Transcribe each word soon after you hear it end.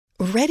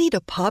Ready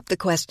to pop the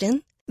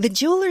question? The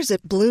jewelers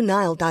at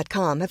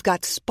BlueNile.com have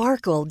got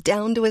sparkle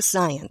down to a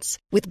science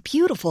with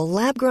beautiful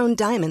lab-grown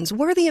diamonds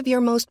worthy of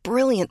your most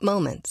brilliant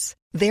moments.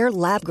 Their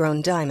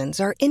lab-grown diamonds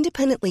are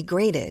independently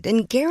graded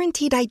and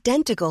guaranteed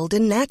identical to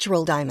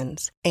natural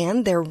diamonds,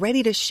 and they're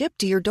ready to ship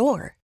to your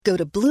door. Go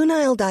to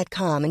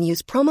BlueNile.com and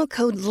use promo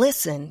code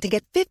LISTEN to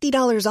get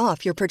 $50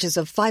 off your purchase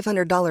of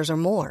 $500 or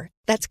more.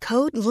 That's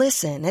code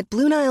LISTEN at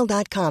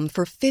BlueNile.com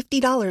for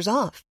 $50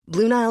 off.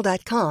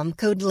 BlueNile.com,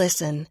 code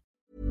LISTEN.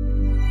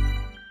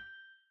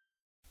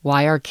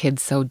 Why are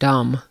kids so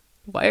dumb?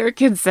 Why are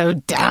kids so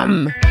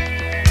dumb?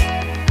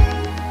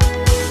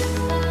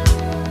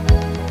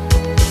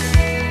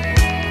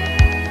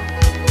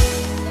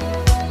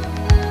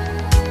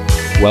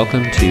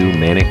 Welcome to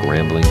Manic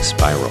Rambling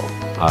Spiral.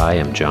 I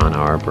am John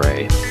R.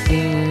 Bray.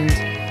 And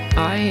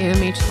I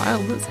am a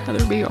childless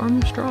Heather B.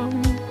 Armstrong.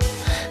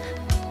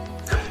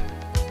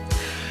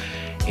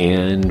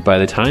 And by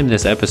the time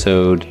this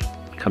episode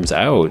comes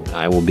out,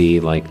 I will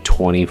be like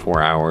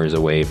 24 hours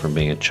away from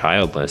being a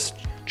childless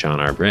John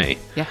R. Bray.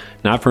 Yeah.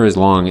 Not for as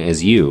long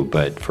as you,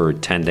 but for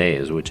 10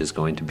 days, which is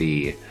going to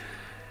be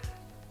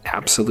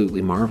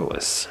absolutely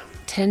marvelous.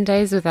 10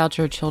 days without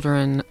your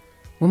children.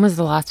 When was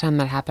the last time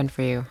that happened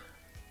for you?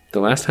 The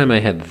last time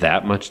I had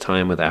that much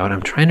time without,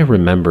 I'm trying to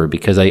remember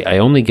because I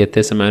only get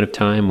this amount of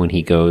time when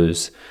he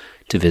goes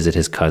to visit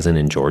his cousin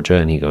in Georgia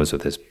and he goes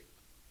with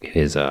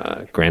his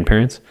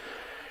grandparents.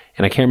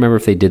 And I can't remember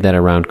if they did that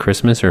around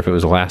Christmas or if it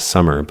was last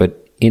summer.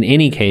 But in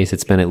any case,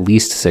 it's been at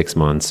least 6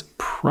 months,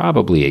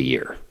 probably a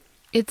year.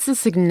 It's a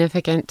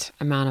significant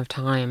amount of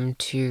time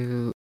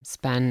to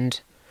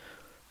spend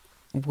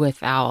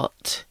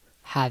without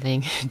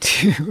having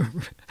to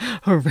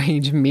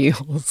arrange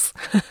meals.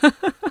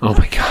 Oh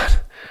my God.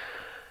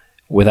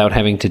 Without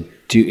having to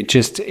do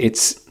just,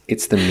 it's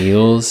the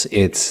meals.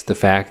 It's the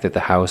fact that the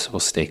house will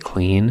stay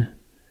clean.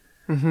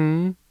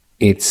 Mm-hmm.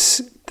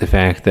 It's the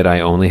fact that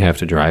I only have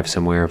to drive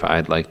somewhere if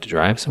I'd like to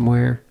drive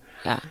somewhere.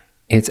 Yeah.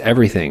 It's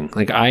everything.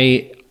 Like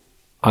I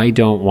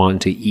don't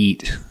want to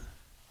eat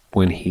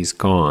when he's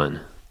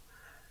gone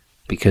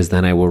because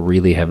then I will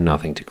really have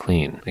nothing to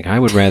clean. Like I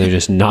would rather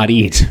just not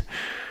eat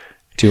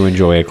to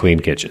enjoy a clean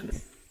kitchen.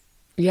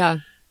 Yeah.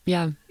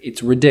 Yeah.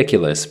 It's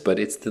ridiculous, but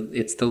it's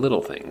the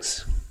little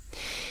things.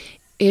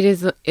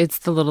 It's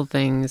the little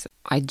things.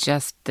 I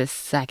just this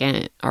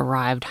second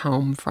arrived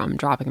home from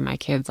dropping my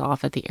kids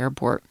off at the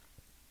airport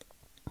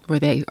where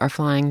they are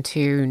flying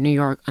to New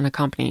York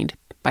unaccompanied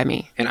by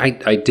me. And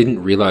I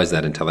didn't realize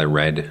that until I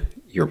read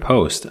your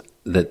post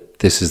that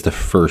this is the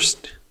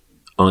first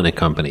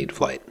unaccompanied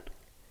flight.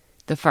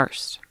 The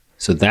first.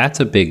 So that's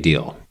a big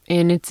deal.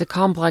 And it's a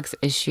complex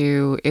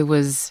issue.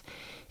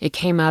 It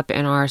came up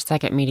in our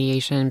second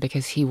mediation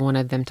because he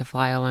wanted them to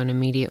fly alone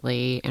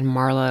immediately, and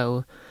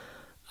Marlo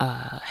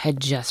had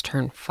just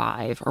turned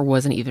 5 or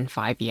wasn't even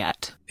 5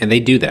 yet. And they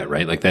do that,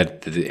 right? Like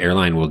that, the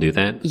airline will do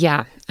that?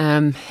 Yeah.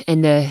 And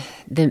the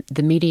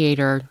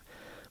mediator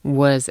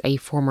was a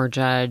former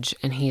judge,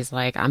 and he's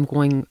like,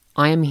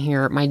 I am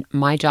here.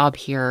 My job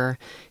here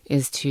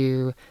is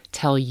to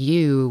tell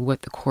you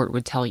what the court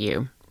would tell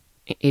you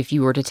if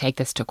you were to take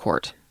this to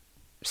court.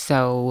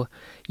 So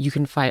you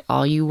can fight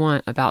all you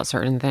want about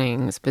certain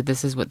things, but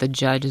this is what the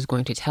judge is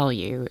going to tell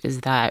you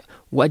is that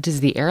what does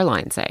the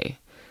airline say?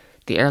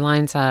 The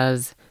airline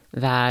says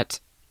that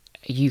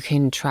you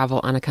can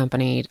travel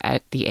unaccompanied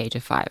at the age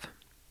of 5.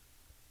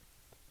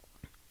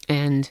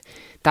 And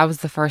that was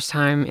the first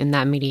time in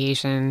that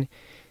mediation.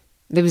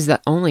 It was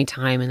the only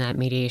time in that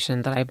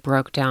mediation that I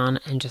broke down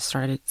and just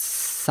started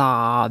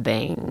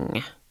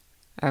sobbing.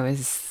 I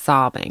was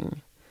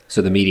sobbing.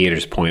 So the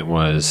mediator's point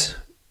was,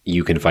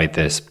 you can fight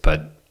this,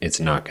 but it's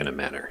not going to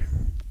matter.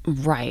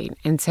 Right.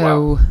 And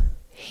so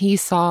he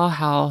saw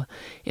how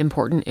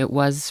important it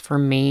was for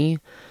me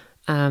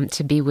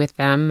to be with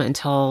them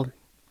until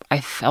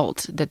I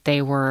felt that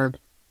they were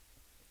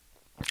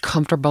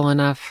comfortable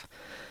enough.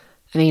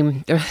 I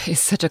mean,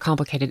 it's such a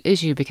complicated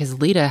issue because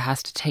Lita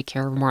has to take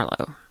care of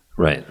Marlo.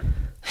 Right.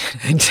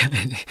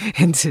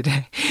 And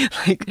today,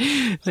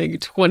 like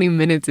 20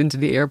 minutes into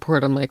the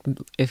airport, I'm like,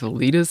 if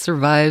Lita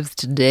survives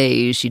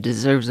today, she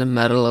deserves a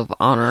Medal of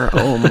Honor.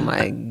 Oh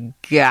my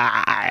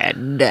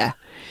God.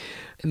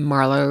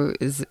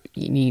 Marlo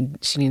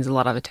she needs a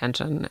lot of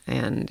attention.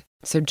 And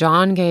so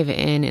John gave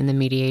in the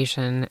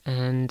mediation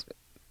and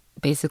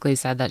basically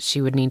said that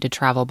she would need to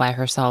travel by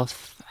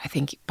herself, I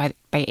think by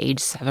age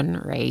 7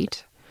 or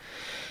 8.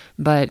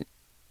 But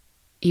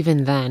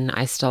even then,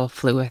 I still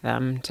flew with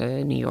them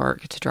to New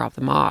York to drop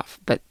them off.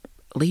 But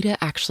Lita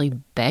actually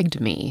begged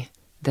me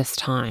this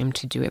time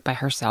to do it by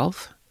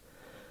herself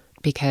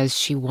because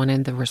she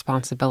wanted the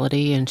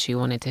responsibility and she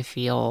wanted to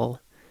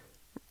feel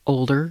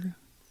older.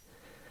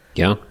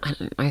 Yeah.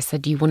 I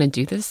said, do you want to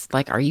do this?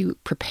 Like, are you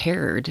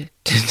prepared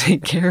to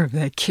take care of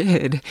that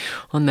kid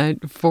on that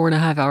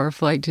 4.5-hour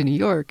flight to New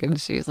York? And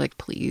she was like,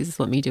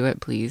 please, let me do it.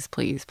 Please,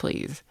 please,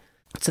 please.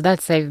 So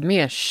that saved me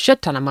a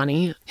shit ton of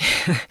money.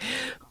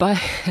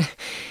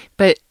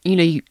 but you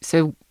know,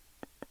 so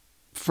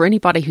for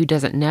anybody who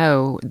doesn't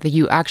know, that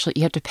you have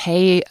to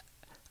pay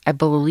I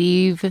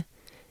believe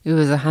it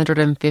was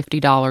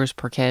 $150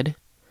 per kid.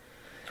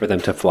 For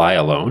them to fly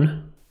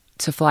alone?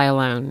 To fly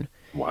alone.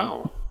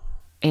 Wow.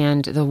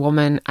 And the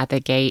woman at the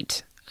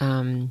gate,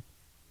 the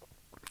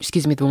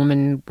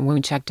woman, when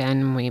we checked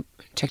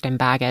in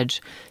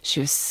baggage, she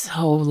was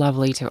so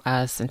lovely to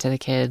us and to the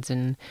kids.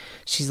 And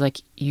she's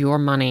like, your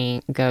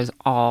money goes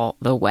all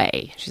the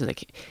way. She's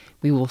like,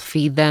 we will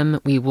feed them.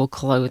 We will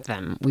clothe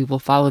them. We will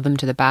follow them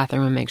to the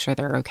bathroom and make sure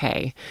they're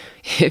okay.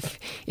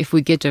 If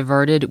we get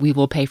diverted, we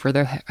will pay for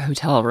their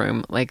hotel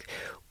room. Like,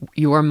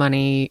 your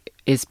money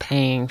is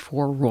paying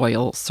for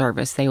royal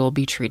service. They will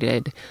be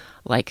treated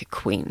like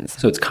queens.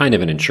 So it's kind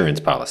of an insurance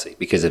policy,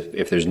 because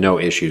if there's no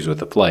issues with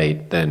the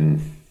flight, then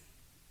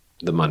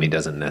the money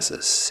doesn't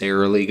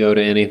necessarily go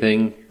to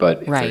anything.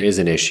 But if Right. there is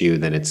an issue,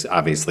 then it's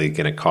obviously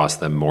going to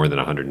cost them more than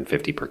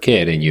 $150 per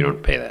kid, and you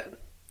don't pay that.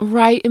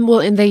 Right.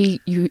 And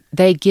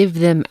they give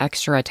them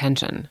extra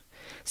attention.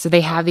 So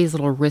they have these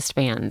little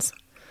wristbands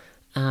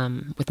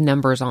with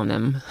numbers on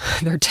them.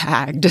 They're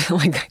tagged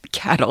like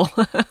cattle.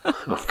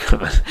 Oh,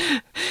 God.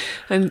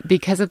 And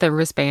because of the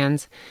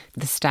wristbands,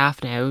 the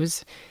staff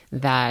knows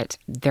that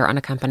they're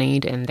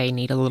unaccompanied and they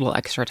need a little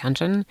extra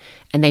attention.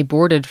 And they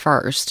boarded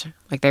first.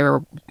 Like, they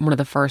were one of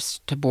the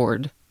first to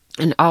board.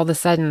 And all of a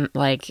sudden,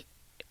 like,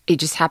 it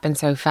just happened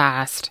so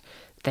fast.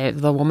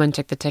 The woman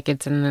took the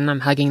tickets, and then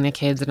I'm hugging the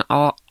kids, and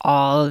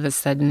all of a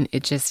sudden,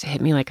 it just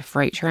hit me like a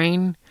freight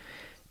train.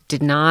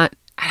 I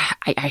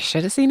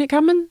should have seen it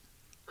coming,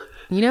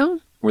 you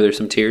know? Were there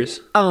some tears?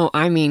 Oh,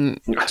 I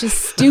mean,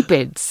 just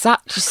stupid,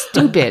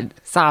 stupid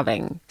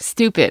sobbing.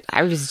 Stupid.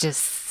 I was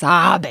just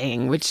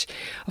sobbing, which,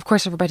 of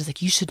course, everybody's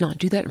like, you should not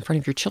do that in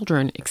front of your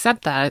children,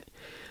 except that,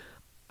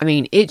 I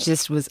mean, it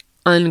just was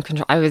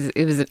uncontrollable.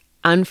 It was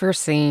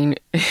unforeseen,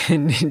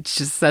 and it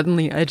just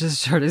suddenly I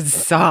just started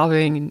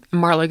sobbing, and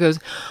Marla goes,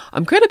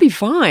 I'm gonna be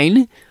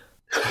fine.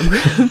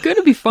 I'm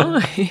gonna be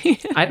fine.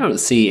 I don't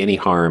see any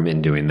harm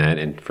in doing that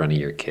in front of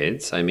your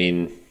kids. I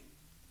mean,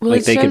 Well,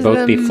 like, it they could shows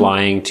both be them-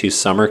 flying to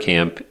summer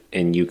camp,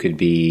 and you could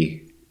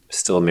be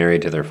still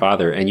married to their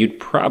father, and you'd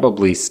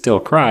probably still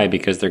cry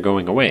because they're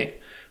going away.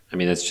 I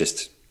mean, that's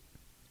just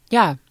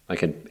Yeah.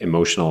 like an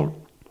emotional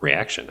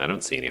reaction. I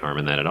don't see any harm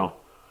in that at all.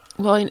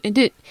 Well, it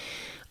did.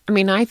 I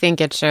mean, I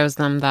think it shows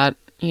them that,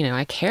 you know,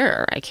 I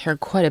care. I care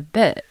quite a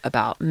bit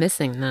about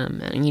missing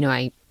them. And, you know,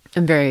 I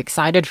am very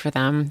excited for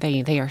them.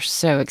 They are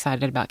so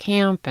excited about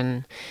camp.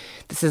 And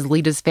this is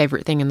Lita's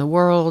favorite thing in the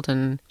world.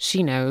 And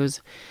she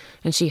knows.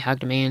 And she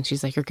hugged me and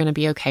she's like, you're going to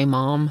be okay,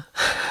 Mom.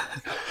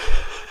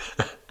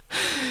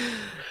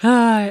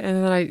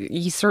 And then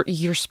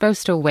you're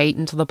supposed to wait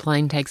until the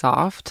plane takes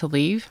off to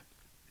leave.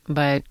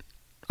 But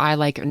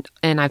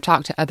and I've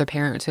talked to other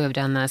parents who have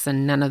done this,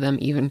 and none of them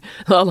even,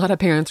 a lot of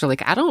parents are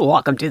like, I don't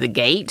walk them to the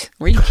gate.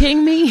 Were you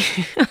kidding me?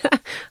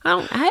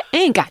 I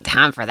ain't got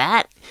time for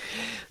that.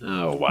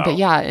 Oh, wow. But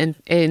yeah,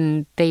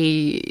 and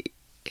it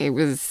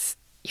was,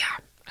 yeah.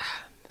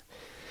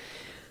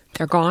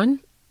 They're gone.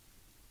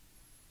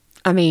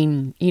 I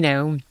mean, you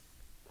know,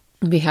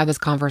 we had this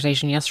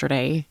conversation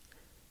yesterday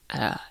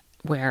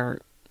where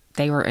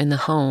they were in the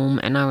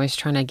home and I was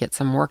trying to get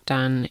some work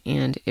done,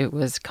 and it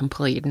was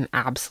complete and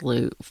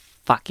absolute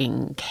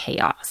fucking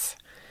chaos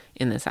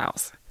in this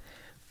house.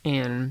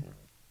 And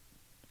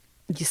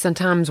you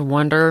sometimes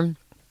wonder,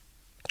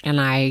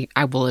 and I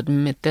will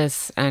admit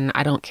this, and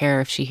I don't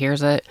care if she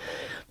hears it,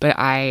 but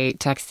I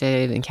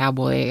texted in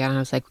Cowboy and I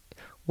was like,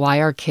 why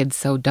are kids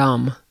so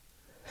dumb?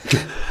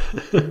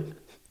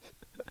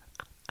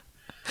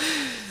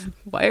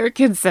 Why are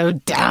kids so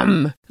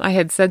dumb? I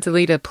had said to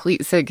Lita,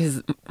 please,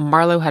 because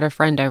Marlo had a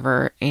friend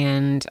over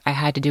and I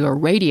had to do a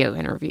radio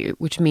interview,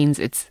 which means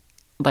it's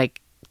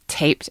like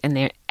taped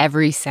and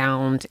every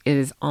sound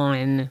is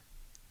on,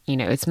 you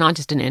know, it's not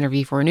just an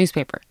interview for a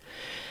newspaper.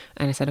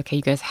 And I said, okay,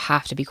 you guys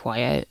have to be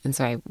quiet. And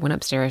so I went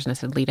upstairs and I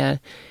said, Lita,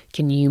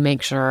 can you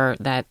make sure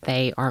that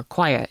they are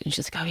quiet? And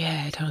she's like, oh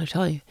yeah, I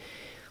totally.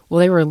 Well,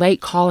 they were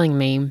late calling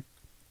me.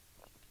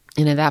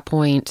 And at that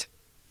point,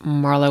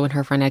 Marlo and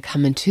her friend had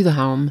come into the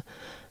home.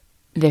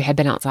 They had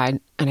been outside,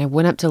 and I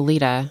went up to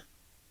Lita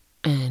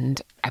and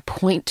I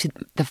point to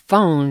the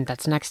phone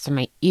that's next to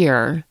my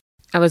ear.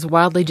 I was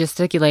wildly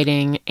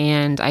gesticulating,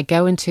 and I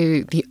go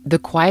into the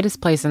quietest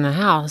place in the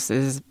house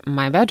is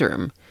my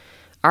bedroom,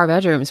 our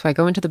bedroom. So I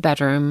go into the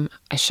bedroom,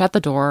 I shut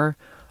the door.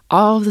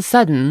 All of a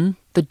sudden,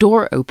 the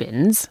door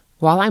opens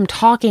while I'm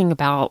talking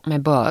about my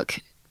book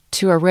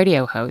to a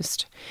radio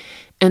host,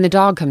 and the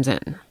dog comes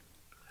in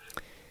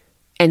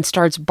and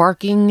starts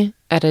barking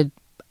at a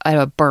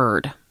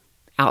bird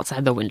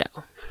outside the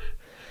window.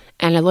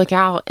 And I look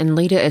out, and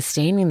Lita is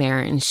standing there,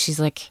 and she's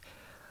like,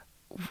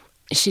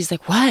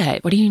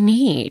 what? What do you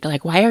need?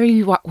 Like, why are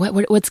you,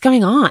 what's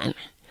going on? And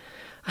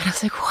I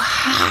was like,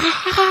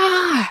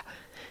 wow.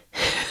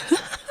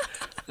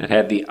 It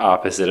had the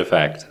opposite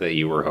effect that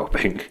you were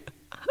hoping.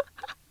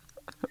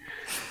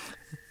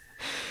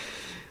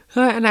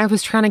 And I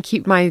was trying to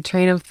keep my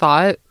train of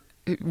thought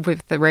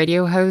with the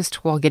radio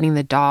host while getting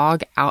the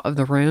dog out of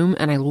the room,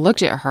 and I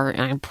looked at her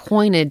and I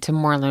pointed to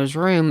Marlo's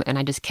room, and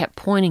I just kept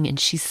pointing, and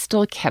she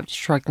still kept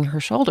shrugging her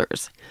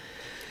shoulders.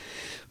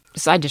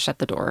 So I just shut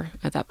the door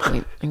at that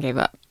point and gave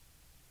up.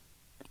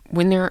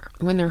 When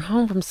they're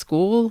home from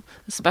school,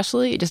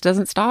 especially, it just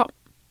doesn't stop.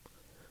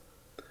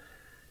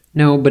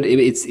 No, but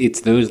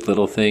it's those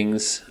little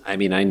things. I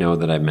mean, I know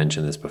that I've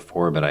mentioned this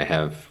before, but I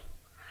have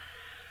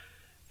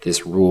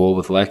this rule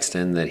with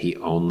Lexton that he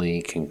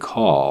only can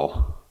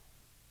call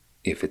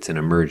if it's an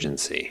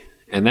emergency.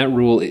 And that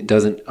rule, it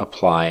doesn't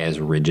apply as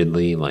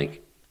rigidly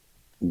like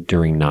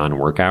during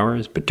non-work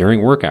hours, but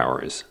during work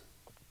hours,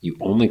 you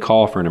only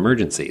call for an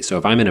emergency. So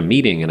if I'm in a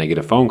meeting and I get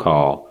a phone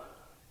call,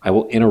 I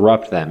will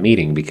interrupt that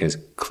meeting because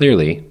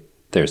clearly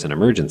there's an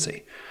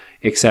emergency.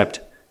 Except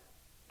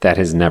that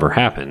has never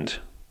happened.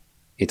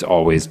 It's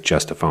always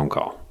just a phone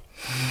call.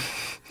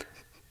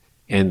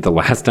 And the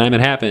last time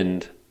it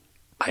happened,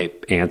 I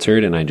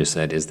answered and I just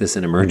said, "Is this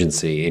an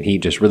emergency?" And he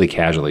just really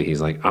casually,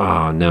 he's like,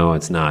 "Oh, no,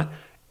 it's not."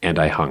 And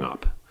I hung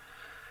up.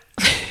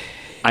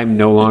 I'm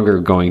no longer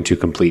going to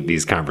complete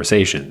these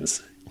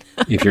conversations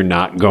if you're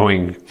not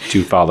going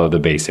to follow the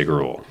basic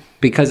rule.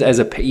 Because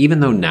even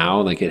though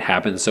now, like, it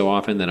happens so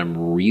often that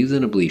I'm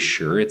reasonably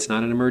sure it's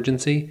not an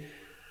emergency,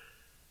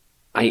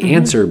 I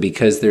answer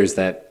because there's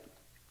that,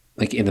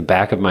 like, in the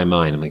back of my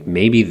mind, I'm like,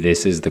 maybe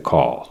this is the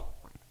call.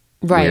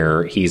 Right.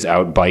 Where he's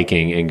out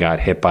biking and got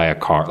hit by a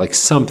car. Like,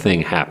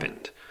 something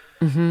happened.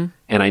 Mm-hmm.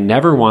 And I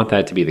never want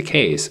that to be the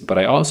case, but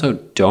I also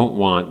don't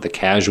want the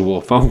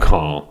casual phone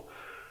call.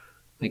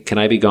 Like, can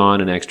I be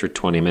gone an extra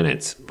 20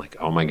 minutes? Like,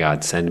 oh my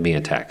God, send me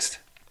a text.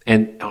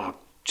 And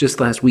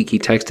just last week he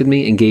texted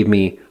me and gave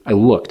me, I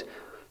looked,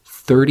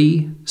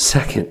 30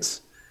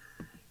 seconds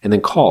and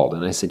then called.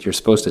 And I said, "You're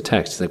supposed to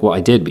text." He's like, "Well,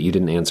 I did, but you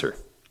didn't answer."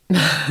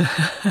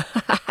 I'm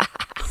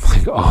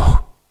like,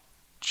 oh,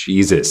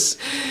 Jesus.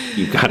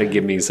 You got to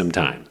give me some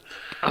time.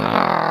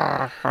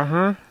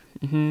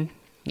 Mm-hmm.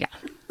 Yeah.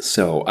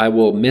 So I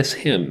will miss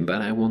him,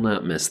 but I will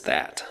not miss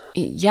that.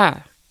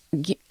 Yeah.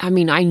 I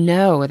mean, I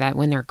know that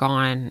when they're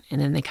gone and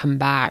then they come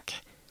back,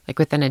 like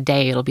within a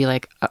day, it'll be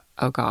like,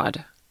 oh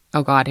God,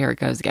 here it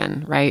goes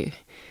again, right?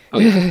 Oh,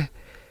 yeah.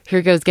 Here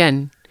it goes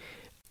again.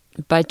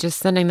 But just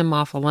sending them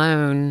off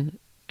alone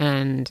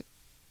and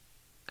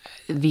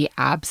the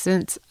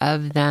absence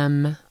of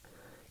them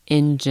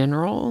in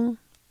general,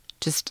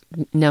 just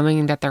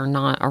knowing that they're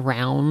not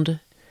around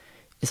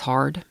is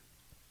hard.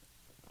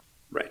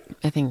 Right.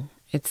 I think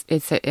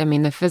I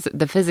mean, the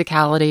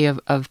physicality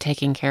of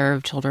taking care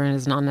of children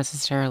is not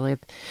necessarily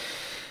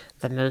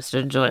the most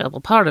enjoyable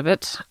part of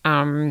it.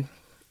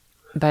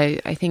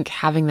 But I think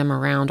having them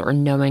around or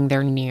knowing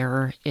they're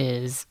near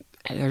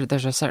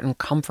there's a certain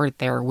comfort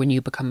there when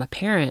you become a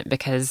parent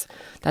because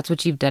that's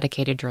what you've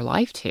dedicated your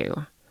life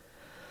to.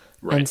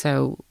 Right. And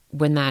so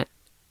when that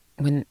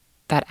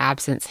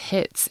absence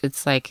hits,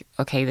 it's like,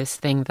 okay, this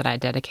thing that I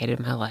dedicated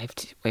my life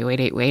to,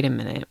 wait a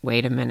minute,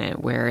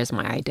 where is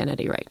my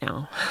identity right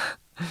now?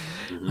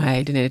 Mm-hmm. My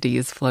identity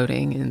is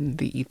floating in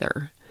the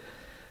ether.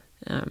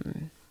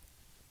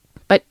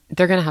 But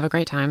they're going to have a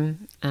great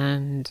time,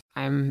 and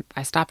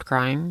I stopped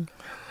crying.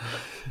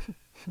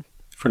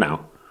 For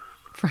now.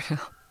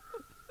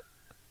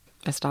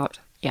 I stopped,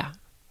 yeah.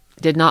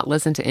 Did not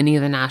listen to any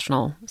of the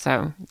national,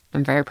 so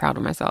I'm very proud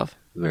of myself.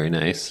 Very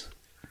nice.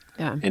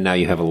 Yeah. And now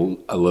you have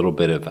a little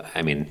bit of,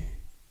 I mean,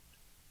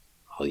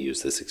 I'll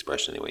use this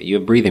expression anyway. You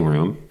have breathing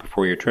room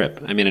before your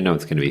trip. I mean, I know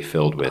it's going to be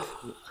filled with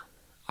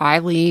I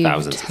leave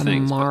thousands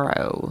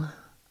tomorrow. Of things,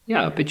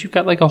 yeah, but you've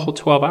got like a whole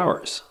 12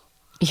 hours.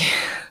 Yeah.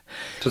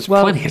 So it's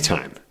plenty of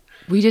time.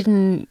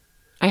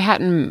 I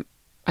hadn't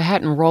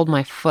rolled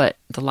my foot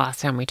the last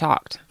time we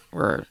talked.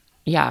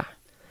 Yeah.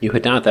 You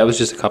had not. That was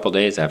just a couple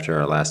days after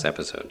our last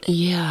episode.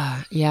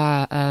 Yeah.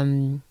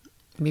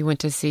 We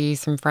went to see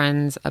some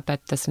friends up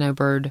at the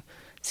Snowbird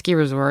ski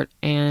resort,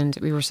 and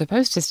we were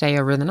supposed to stay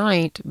over the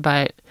night,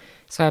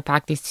 so I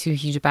packed these 2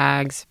 huge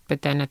bags,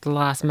 but then at the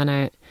last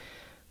minute,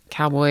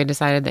 Cowboy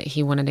decided that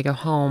he wanted to go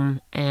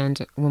home,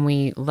 and when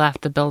we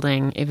left the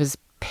building, it was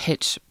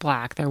pitch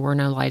black. There were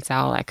no lights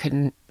out. I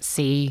couldn't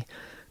see,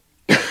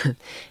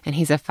 and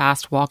he's a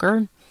fast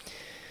walker.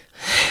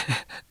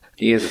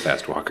 He is a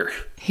fast walker.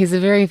 He's a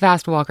very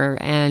fast walker,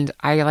 and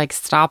I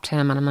stopped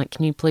him, and I'm like,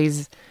 "Can you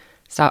please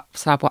stop,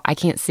 I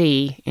can't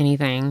see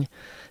anything."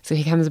 So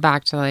he comes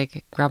back to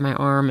grab my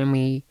arm, and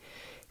we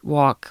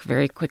walk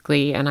very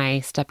quickly, and I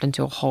stepped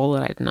into a hole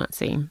that I did not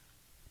see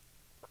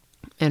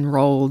and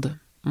rolled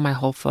my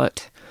whole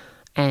foot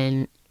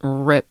and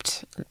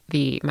ripped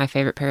my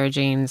favorite pair of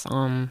jeans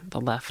on the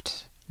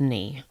left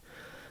knee.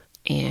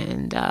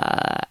 And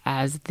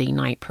as the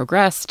night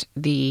progressed,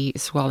 the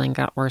swelling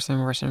got worse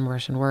and worse and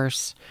worse and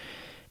worse.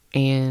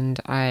 And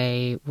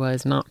I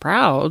was not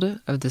proud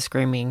of the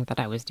screaming that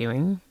I was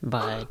doing,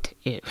 but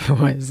it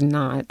was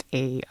not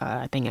a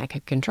thing I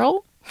could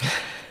control.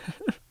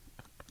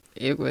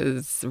 It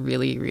was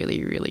really,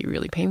 really, really,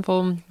 really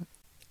painful.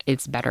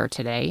 It's better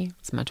today.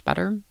 It's much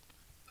better.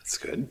 That's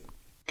good.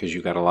 Because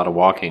you got a lot of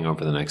walking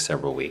over the next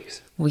several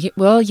weeks.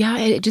 Well, yeah,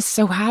 it just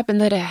so happened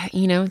that,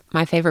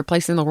 my favorite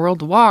place in the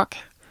world to walk,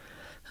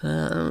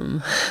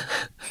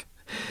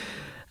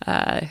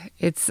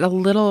 it's still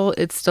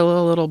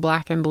a little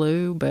black and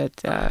blue,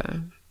 but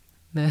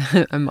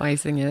I'm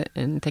icing it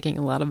and taking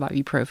a lot of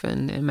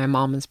ibuprofen, and my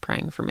mom is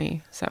praying for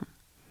me. So,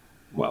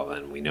 well,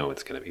 then we know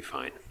it's going to be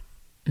fine.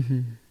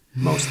 Mm-hmm.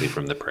 Mostly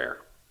from the prayer.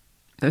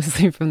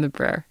 Mostly from the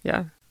prayer,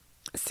 yeah.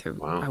 So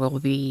wow. I will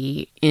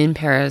be in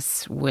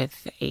Paris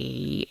with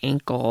a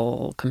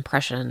ankle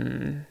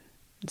compression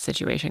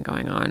situation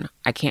going on.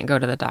 I can't go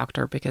to the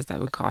doctor because that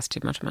would cost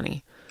too much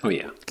money. Oh,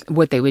 yeah.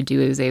 What they would do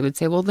is they would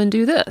say, well, then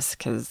do this,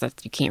 because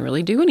you can't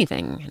really do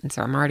anything. And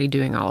so I'm already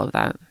doing all of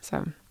that.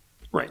 So,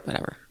 right.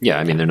 Whatever. Yeah,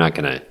 I mean, they're not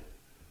going to...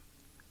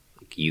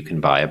 You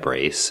can buy a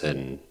brace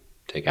and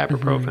take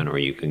ibuprofen, mm-hmm. or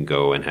you can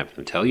go and have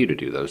them tell you to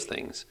do those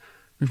things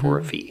for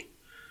a fee.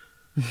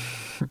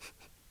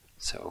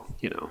 So,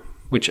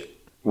 which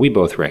we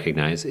both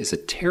recognize is a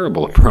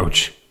terrible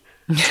approach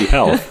to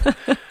health,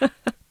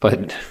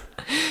 but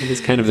it is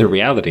kind of the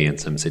reality in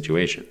some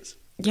situations.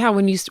 Yeah,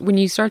 when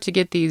you start to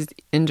get these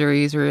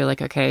injuries where you're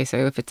like, okay,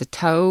 so if it's a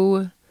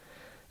toe,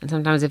 and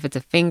sometimes if it's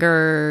a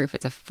finger, if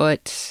it's a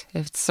foot,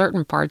 if it's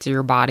certain parts of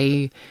your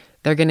body,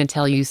 they're going to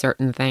tell you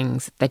certain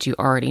things that you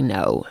already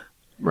know.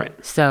 Right.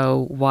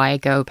 So why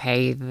go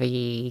pay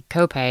the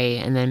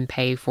copay and then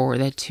pay for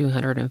the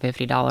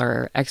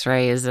 $250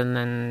 x-rays and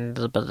then...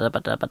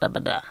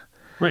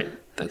 Right.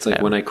 That's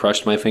like when I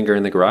crushed my finger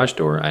in the garage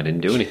door, I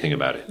didn't do anything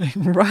about it.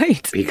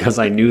 Right. Because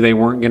I knew they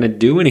weren't going to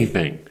do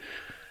anything.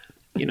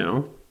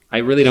 I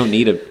really don't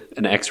need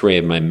an x-ray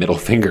of my middle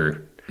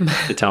finger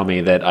to tell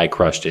me that I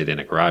crushed it in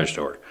a garage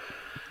door.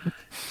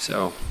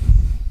 So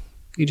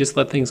you just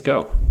let things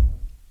go.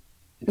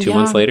 2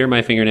 months later,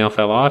 my fingernail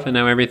fell off, and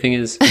now everything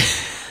is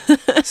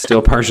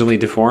still partially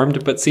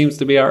deformed, but seems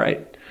to be all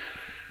right.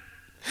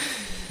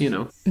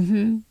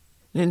 Mm-hmm.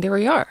 And there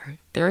we are.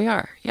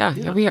 Yeah.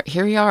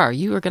 Here we are.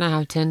 You are going to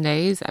have 10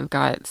 days. I've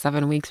got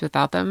 7 weeks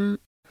without them.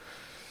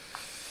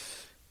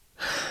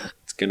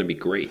 It's going to be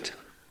great.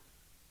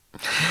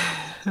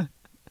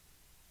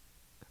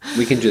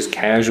 We can just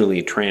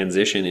casually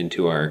transition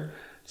into our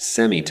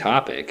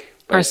semi-topic.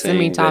 Our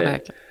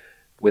semi-topic.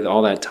 With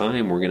all that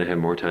time, we're going to have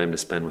more time to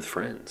spend with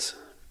friends.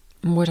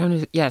 More time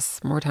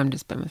to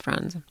spend with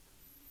friends.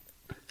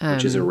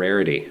 Which is a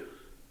rarity,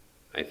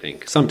 I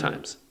think,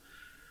 sometimes.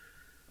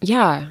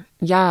 Yeah.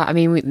 I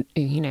mean,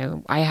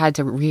 I had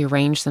to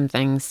rearrange some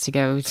things to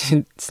go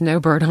to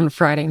Snowbird on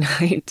Friday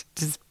night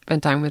to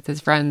spend time with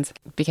his friends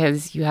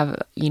because you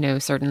have,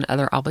 certain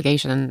other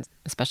obligations,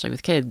 especially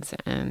with kids.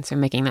 And so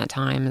making that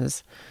time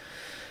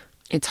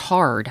it's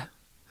hard.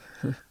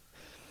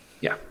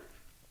 Yeah.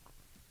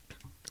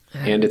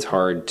 And it's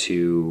hard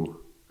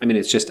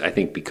it's just, I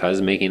think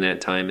because making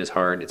that time is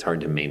hard, it's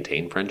hard to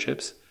maintain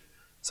friendships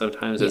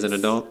sometimes as an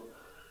adult.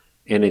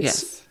 And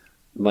it's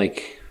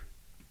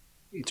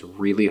it's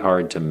really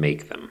hard to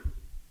make them,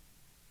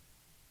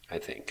 I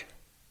think.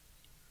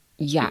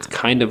 Yeah. It's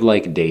kind of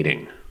like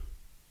dating.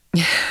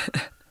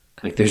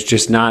 Like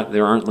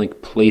there aren't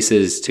like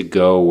places to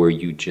go where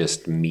you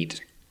just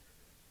meet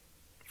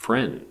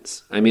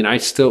friends. I mean, I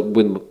still,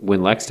 when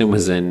Lexton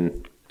was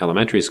in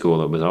elementary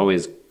school, it was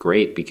always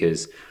great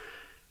because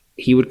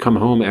he would come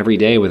home every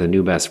day with a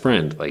new best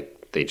friend.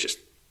 Like they just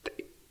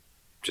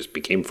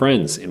became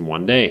friends in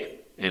one day,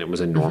 and it was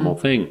a normal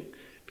thing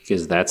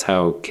because that's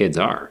how kids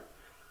are.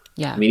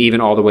 Yeah. I mean,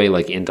 even all the way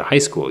like into high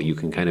school, you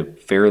can kind of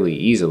fairly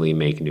easily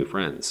make new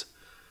friends.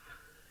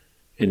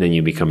 And then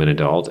you become an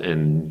adult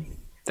and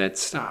that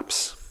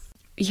stops.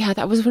 Yeah,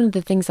 that was one of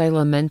the things I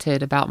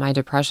lamented about my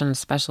depression,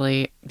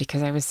 especially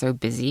because I was so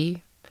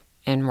busy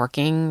and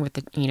working with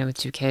with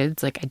 2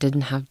 kids. Like I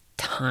didn't have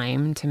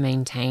time to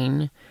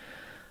maintain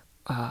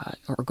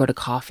or go to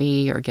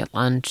coffee or get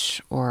lunch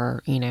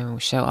or,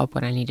 show up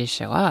when I need to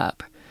show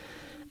up.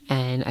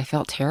 And I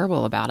felt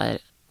terrible about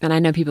it. And I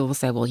know people will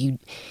say, well,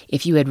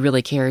 if you had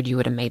really cared, you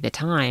would have made the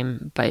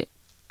time. But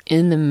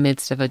in the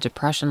midst of a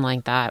depression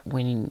like that,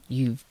 when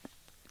you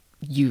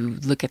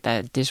look at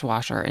that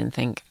dishwasher and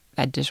think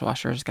that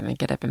dishwasher is going to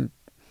get up and,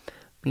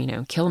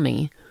 kill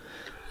me,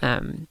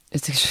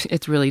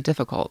 it's really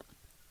difficult.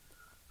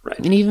 Right.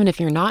 And even if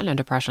you're not in a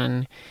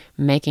depression,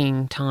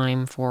 making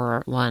time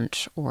for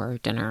lunch or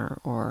dinner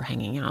or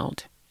hanging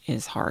out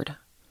is hard.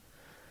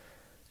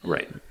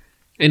 Right.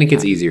 And it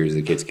gets easier as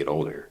the kids get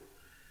older.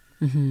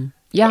 Mm-hmm.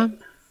 Yeah. But,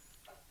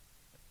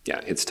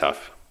 yeah, it's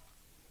tough.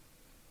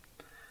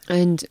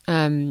 And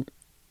I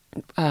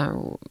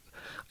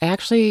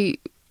actually,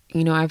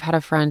 I've had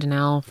a friend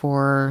now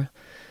for,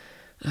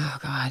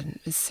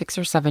 6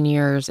 or 7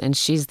 years, and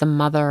she's the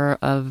mother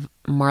of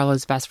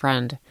Marlo's best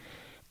friend.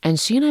 And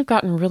she and I have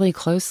gotten really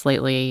close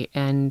lately.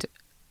 And,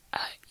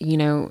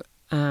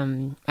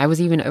 I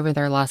was even over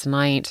there last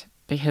night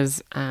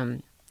because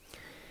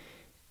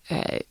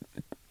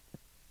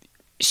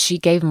she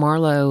gave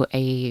Marlo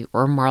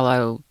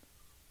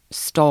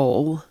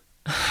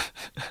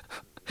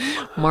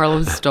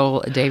Marlo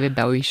stole a David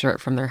Bowie shirt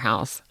from their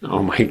house.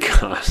 Oh my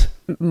God.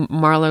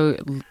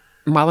 Marlo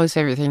Marlo's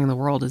favorite thing in the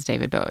world is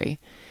David Bowie.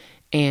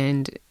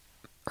 And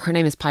her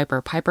name is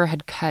Piper. Piper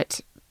had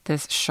cut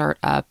this shirt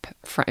up.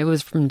 It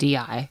was from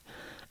DI.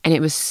 And it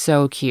was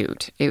so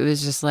cute. It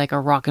was just like a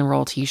rock and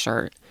roll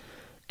t-shirt.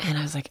 And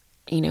I was like,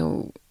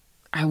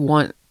 I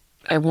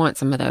want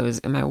some of those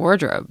in my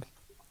wardrobe.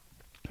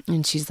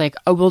 And she's like,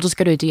 oh, we'll just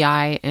go to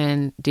DI.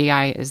 And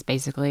DI is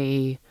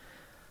basically,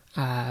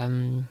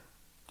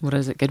 what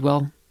is it?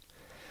 Goodwill.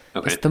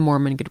 Okay. It's the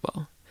Mormon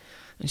Goodwill.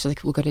 And she's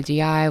like, we'll go to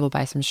DI. We'll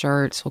buy some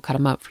shirts. We'll cut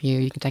them up for you.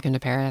 You can take them to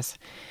Paris.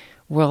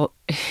 Well,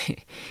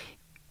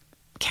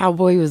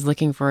 Cowboy was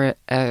looking for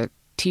a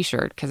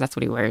t-shirt because that's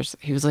what he wears.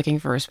 He was looking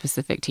for a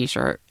specific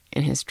t-shirt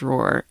in his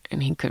drawer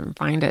and he couldn't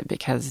find it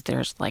because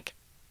there's like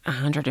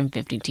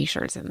 150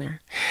 t-shirts in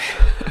there.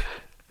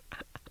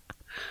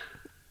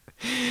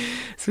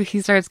 So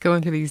he starts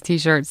going through these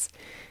t-shirts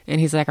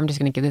and he's like, I'm just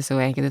going to give this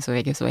away, give this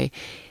away, give this away.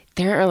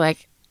 There's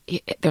like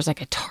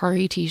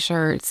Atari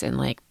t-shirts and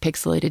like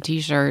pixelated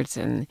t-shirts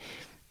and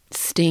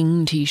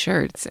Sting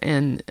t-shirts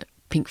and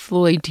Pink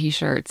Floyd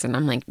t-shirts. And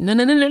I'm like, no,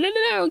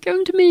 give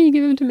them to me,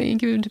 give them to me,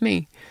 give them to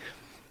me.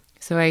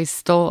 So I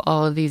stole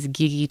all of these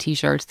geeky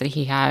t-shirts that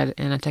he had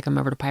and I took them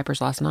over to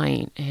Piper's last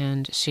night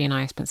and she and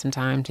I spent some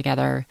time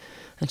together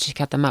and she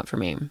cut them up for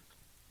me.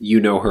 You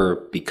know her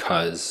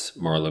because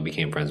Marlo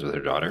became friends with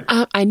her daughter?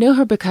 I know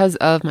her because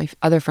of my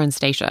other friend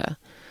Stacia.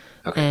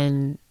 Okay.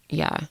 And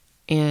yeah,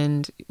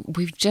 and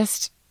we've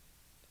just,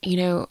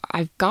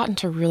 I've gotten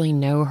to really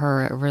know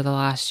her over the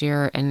last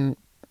year and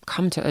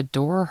come to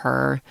adore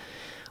her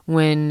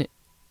when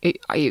it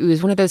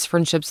was one of those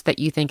friendships that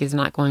you think is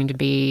not going to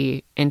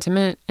be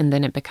intimate, and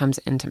then it becomes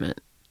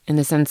intimate in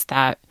the sense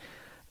that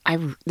I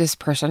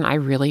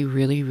really,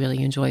 really,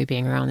 really enjoy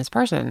being around this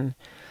person.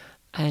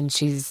 And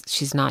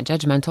she's not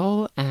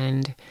judgmental,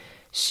 and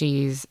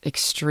she's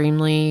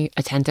extremely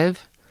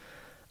attentive,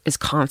 is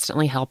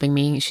constantly helping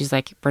me. She's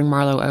like, bring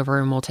Marlo over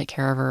and we'll take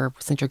care of her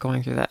since you're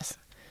going through this.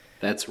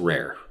 That's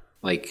rare.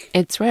 Like,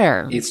 it's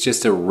rare.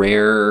 It's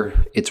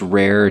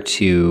rare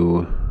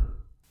to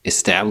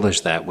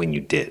establish that when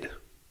you did.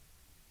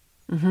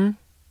 Mm-hmm.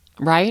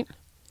 Right?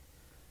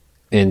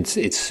 And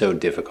it's so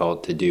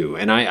difficult to do.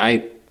 And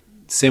I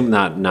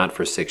not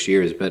for 6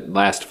 years, but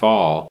last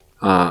fall,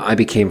 I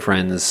became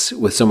friends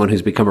with someone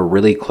who's become a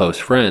really close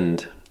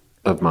friend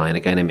of mine, a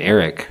guy named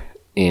Eric.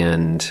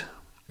 And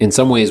in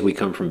some ways we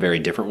come from very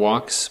different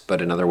walks, but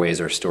in other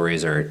ways our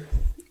stories are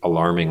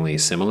alarmingly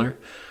similar.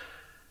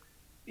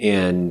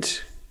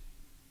 And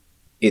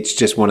it's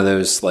just one of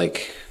those,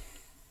 like,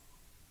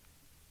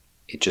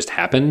 it just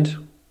happened.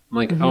 I'm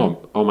like,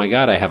 mm-hmm. oh my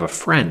God, I have a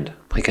friend.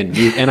 Like a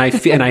new, and I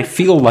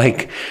feel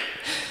like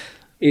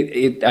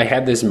I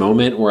had this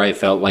moment where I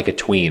felt like a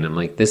tween. I'm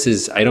like,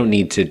 I don't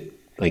need to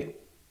like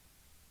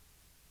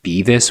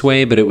be this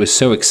way, but it was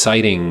so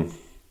exciting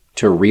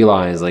to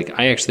realize like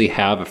I actually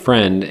have a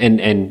friend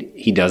and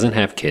he doesn't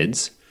have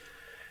kids.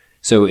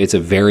 So it's a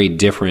very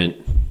different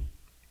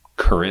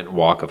current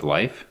walk of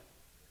life.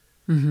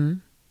 Mm-hmm.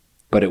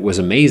 But it was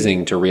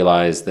amazing to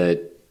realize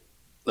that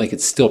like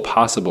it's still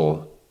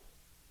possible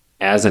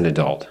as an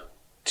adult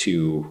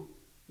to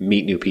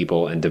meet new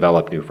people and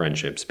develop new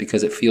friendships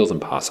because it feels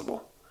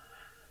impossible.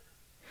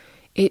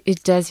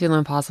 It does feel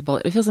impossible.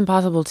 It feels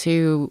impossible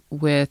too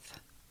with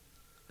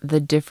the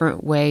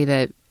different way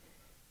that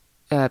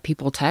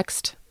people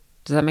text.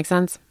 Does that make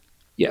sense?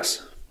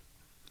 Yes.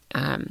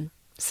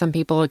 Some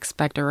people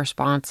expect a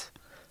response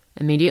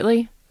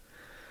immediately,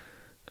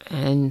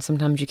 and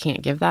sometimes you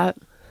can't give that.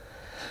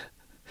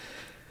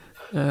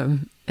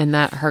 And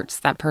that hurts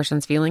that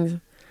person's feelings.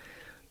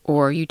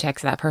 Or you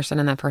text that person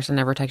and that person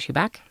never texts you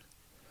back.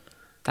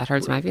 That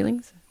hurts my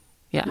feelings.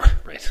 Yeah.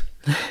 Right.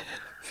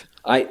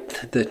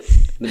 The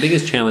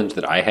biggest challenge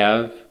that I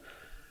have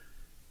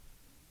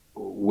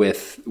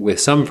with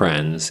some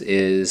friends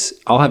is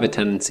I'll have a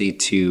tendency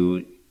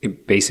to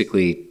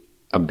basically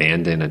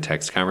abandon a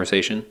text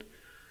conversation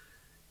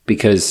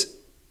because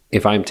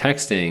if I'm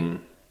texting,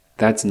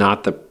 that's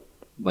not the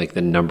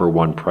number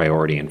one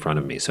priority in front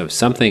of me. So if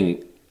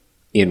something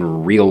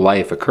in real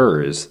life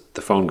occurs,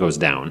 the phone goes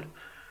down.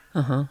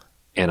 Uh-huh.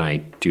 And I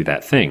do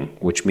that thing,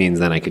 which means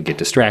then I could get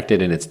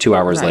distracted and it's 2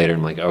 hours later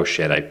and I'm like, oh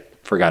shit, I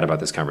forgot about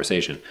this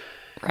conversation.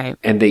 Right.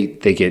 And they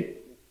get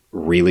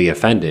really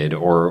offended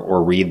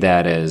or read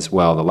that as,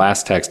 well, the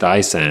last text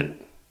I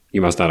sent,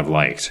 you must not have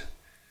liked.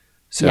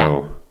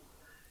 So,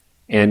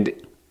 and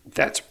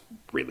that's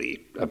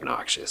really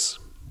obnoxious.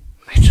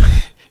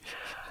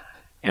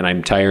 And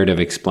I'm tired of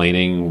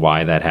explaining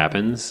why that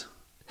happens.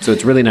 So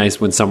it's really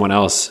nice when someone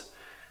else,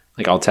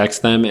 like I'll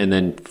text them and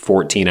then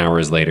 14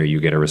 hours later you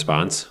get a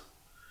response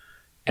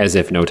as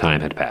if no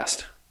time had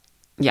passed.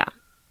 Yeah.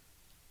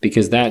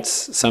 Because that's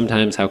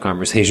sometimes how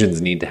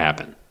conversations need to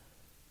happen.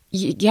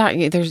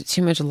 Yeah, there's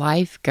too much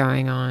life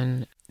going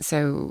on.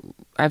 So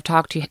I've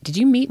talked to, did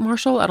you meet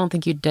Marshall? I don't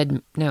think you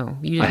did. No,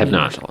 you didn't. I have meet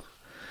not. Marshall.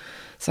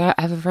 So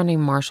I have a friend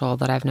named Marshall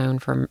that I've known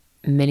for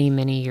many,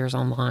 many years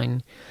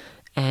online.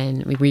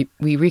 And we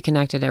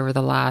reconnected over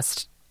the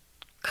last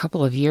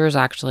couple of years,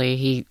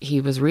 actually.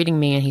 He was reading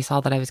me and he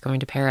saw that I was going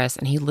to Paris,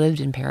 and he lived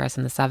in Paris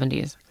in the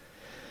 70s.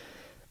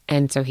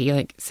 And so he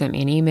like sent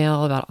me an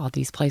email about all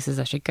these places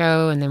I should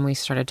go. And then we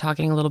started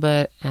talking a little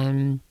bit,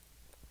 and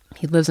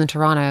he lives in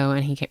Toronto,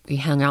 and we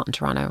hung out in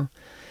Toronto.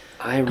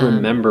 I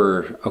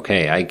remember,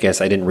 okay, I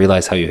guess I didn't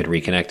realize how you had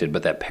reconnected,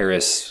 but that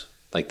Paris,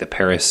 like the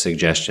Paris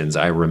suggestions,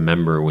 I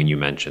remember when you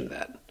mentioned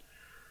that.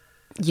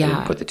 Yeah. I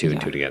didn't put the two and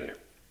two together.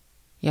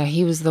 Yeah,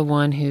 he was the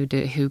one who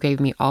gave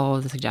me all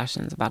of the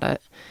suggestions about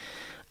it.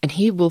 And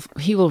he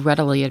will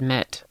readily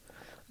admit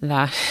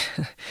that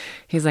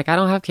he's like, I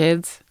don't have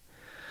kids.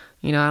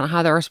 You know, I don't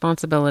have the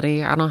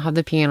responsibility. I don't have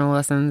the piano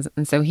lessons.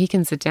 And so he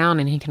can sit down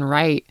and he can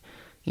write,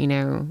 you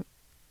know,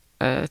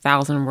 a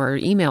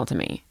 1,000-word email to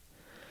me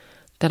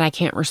that I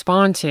can't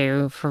respond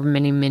to for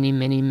many, many,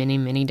 many, many,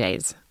 many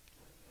days.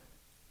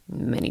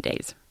 Many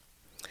days.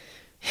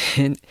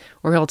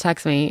 Or he'll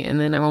text me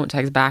and then I won't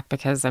text back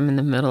because I'm in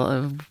the middle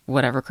of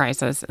whatever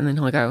crisis. And then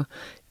he'll go,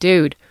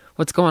 dude,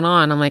 what's going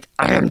on? I'm like,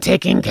 I am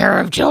taking care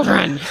of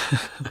children.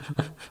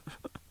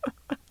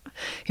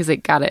 He's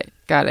like, got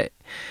it.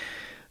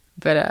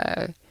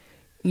 But,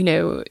 you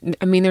know,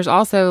 I mean, there's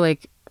also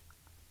like,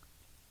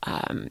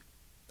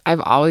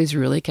 I've always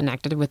really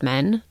connected with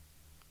men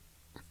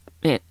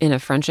in a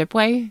friendship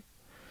way.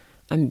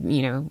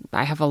 You know,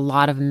 I have a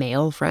lot of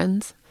male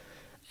friends,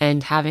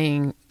 and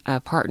having a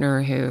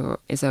partner who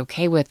is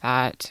okay with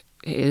that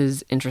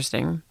is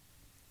interesting,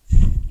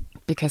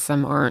 because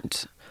some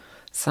aren't,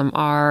 some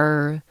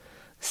are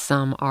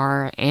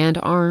and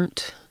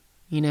aren't,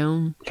 you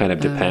know. Kind of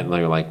depend,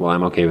 like, well,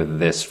 I'm okay with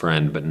this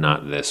friend, but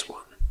not this one.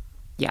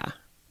 Yeah.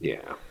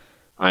 Yeah.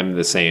 I'm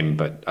the same,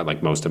 but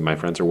like most of my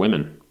friends are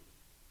women.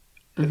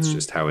 That's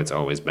just how it's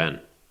always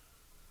been.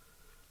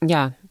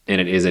 Yeah.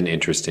 And it is an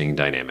interesting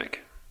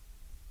dynamic.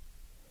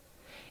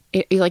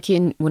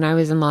 When I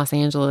was in Los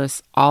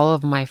Angeles, all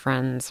of my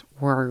friends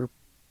were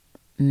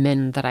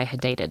men that I had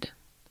dated.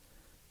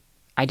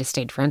 I just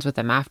stayed friends with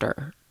them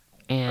after.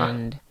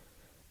 And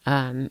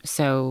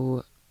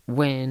so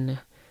when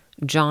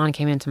John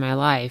came into my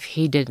life,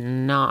 he did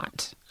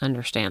not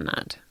understand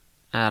that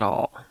at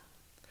all.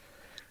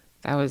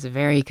 That was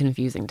very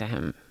confusing to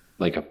him.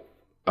 Like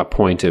a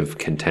point of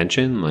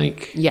contention?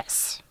 Like,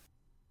 yes.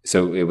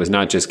 So it was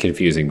not just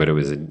confusing, but it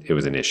was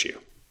an issue.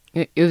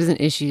 It was an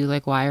issue,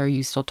 like, why are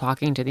you still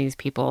talking to these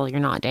people? You're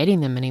not dating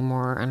them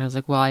anymore. And I was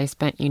like, well, I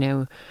spent,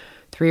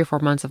 3 or 4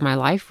 months of my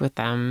life with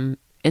them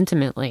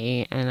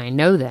intimately, and I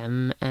know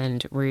them,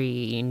 and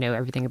we know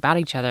everything about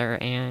each other,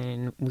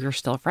 and we're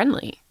still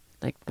friendly.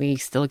 Like, we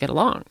still get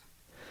along.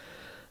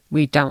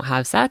 We don't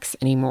have sex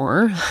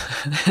anymore.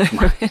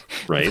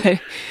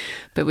 Right.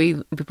 But we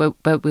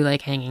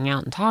like hanging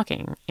out and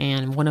talking.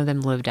 And one of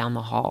them lived down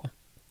the hall.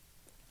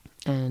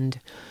 And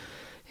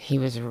he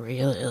was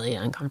really, really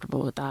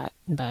uncomfortable with that.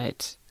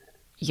 But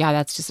yeah,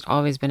 that's just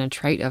always been a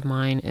trait of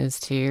mine, is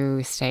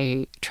to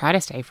try to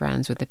stay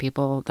friends with the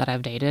people that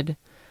I've dated.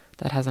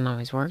 That hasn't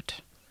always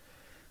worked.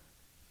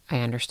 I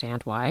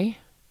understand why.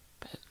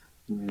 But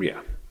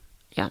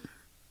yeah.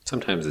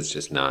 Sometimes it's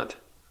just not.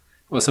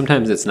 Well,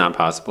 sometimes it's not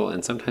possible,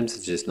 and sometimes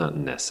it's just not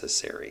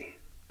necessary.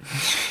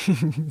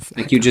 Exactly.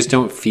 Like, you just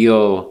don't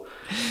feel,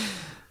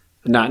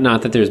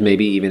 not that there's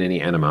maybe even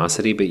any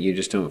animosity, but you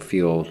just don't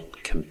feel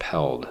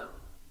compelled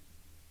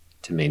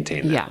to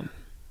maintain that. Yeah.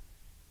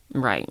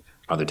 Right.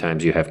 Other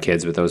times you have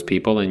kids with those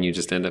people and you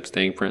just end up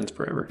staying friends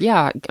forever.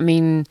 Yeah. I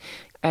mean,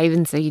 I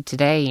even see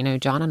today,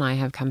 John and I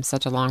have come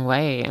such a long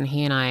way, and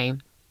he and I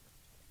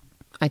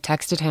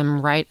texted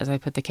him right as I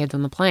put the kids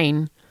on the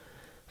plane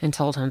and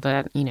told him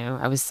that,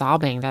 I was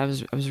sobbing, that I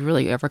was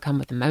really overcome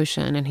with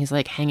emotion. And he's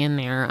like, hang in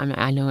there.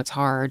 I know it's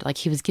hard. Like,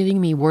 he was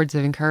giving me words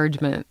of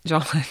encouragement,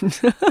 John.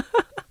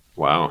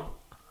 Wow.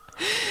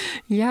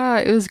 Yeah,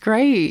 it was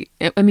great.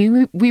 I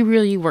mean, we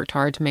really worked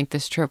hard to make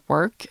this trip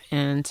work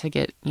and to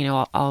get,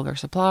 all of our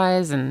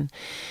supplies, and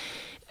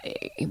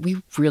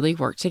we really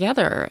worked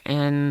together.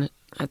 And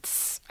I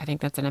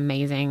think that's an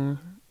amazing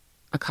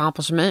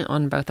accomplishment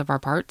on both of our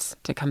parts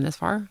to come this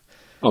far.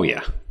 Oh,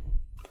 yeah.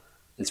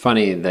 It's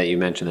funny that you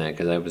mentioned that,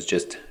 because I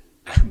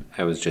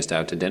was just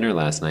out to dinner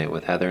last night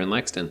with Heather and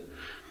Lexton.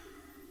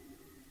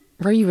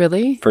 Were you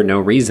really? For no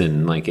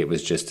reason. Like, it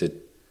was just a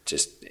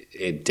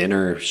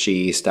dinner.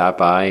 She stopped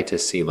by to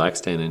see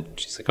Lexton, and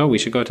she's like, oh, we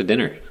should go out to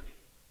dinner.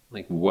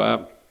 Like,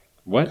 what?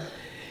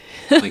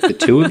 Like, the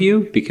two of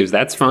you? Because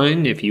that's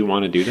fine if you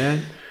want to do that.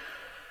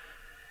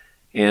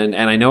 And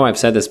I know I've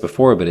said this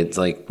before, but it's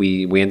like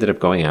we ended up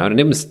going out, and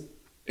it was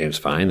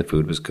fine. The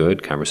food was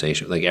good.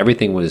 Conversation, like,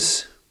 everything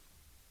was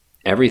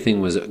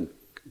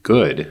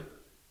good,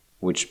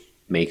 which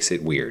makes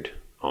it weird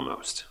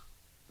almost.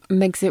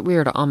 Makes it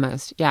weird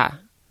almost, yeah.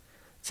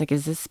 It's like,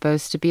 is this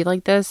supposed to be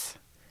like this?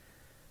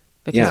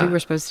 Because we were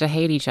supposed to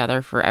hate each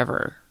other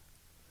forever.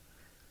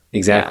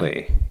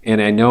 Exactly. Yeah.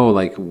 And I know,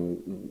 like,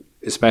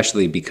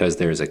 especially because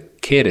there's a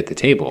kid at the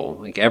table,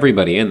 like,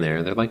 everybody in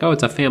there, they're like, oh,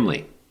 it's a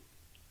family.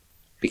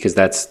 Because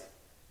that's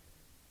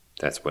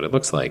what it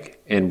looks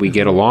like. And we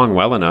get along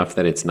well enough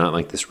that it's not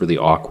like this really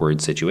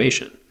awkward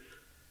situation.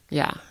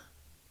 Yeah.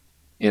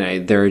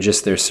 And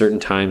there's certain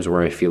times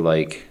where I feel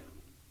like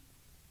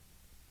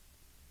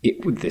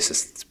this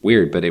is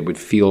weird, but it would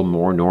feel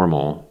more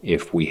normal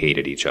if we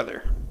hated each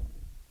other.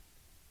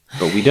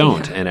 But we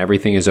don't, and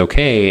everything is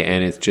okay,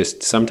 and it's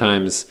just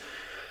sometimes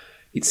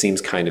it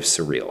seems kind of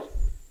surreal.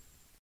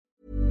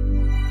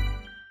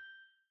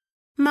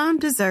 Mom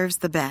deserves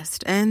the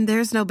best, and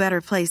there's no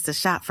better place to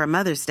shop for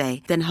Mother's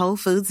Day than Whole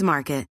Foods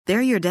Market.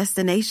 They're your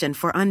destination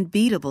for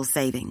unbeatable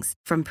savings,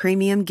 from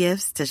premium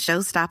gifts to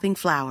show-stopping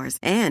flowers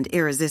and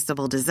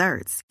irresistible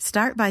desserts.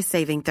 Start by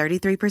saving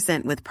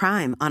 33% with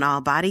Prime on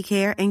all body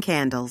care and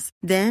candles.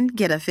 Then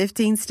get a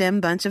 15-stem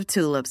bunch of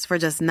tulips for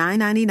just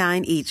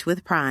 $9.99 each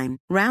with Prime.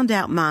 Round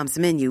out Mom's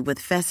menu with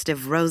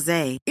festive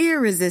rosé,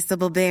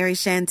 irresistible berry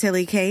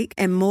chantilly cake,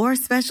 and more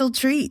special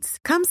treats.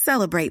 Come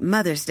celebrate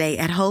Mother's Day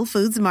at Whole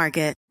Foods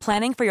Market.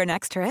 Planning for your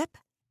next trip?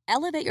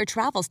 Elevate your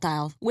travel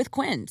style with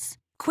Quince.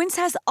 Quince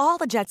has all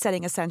the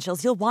jet-setting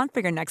essentials you'll want for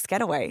your next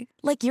getaway,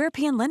 like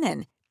European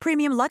linen,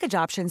 premium luggage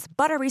options,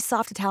 buttery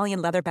soft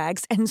Italian leather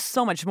bags, and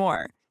so much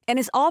more. And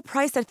is all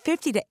priced at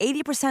 50 to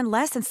 80%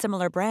 less than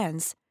similar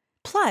brands.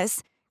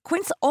 Plus,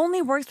 Quince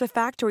only works with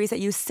factories that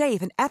use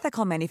safe and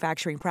ethical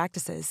manufacturing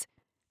practices.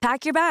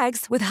 Pack your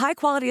bags with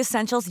high-quality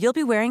essentials you'll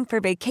be wearing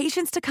for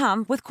vacations to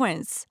come with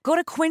Quince. Go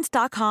to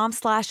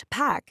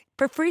quince.com/pack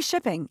for free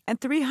shipping and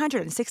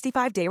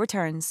 365-day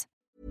returns.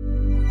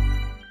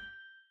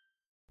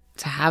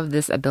 To have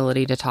this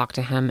ability to talk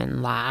to him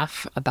and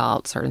laugh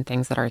about certain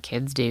things that our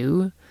kids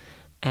do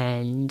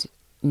and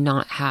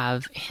not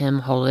have him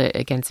hold it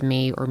against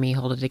me or me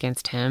hold it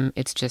against him.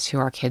 It's just who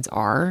our kids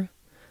are.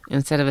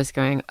 Instead of us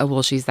going, oh,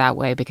 well, she's that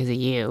way because of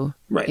you.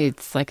 Right.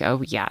 It's like,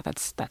 oh, yeah,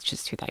 that's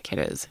just who that kid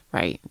is,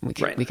 right? We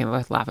can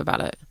both laugh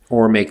about it.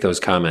 Or make those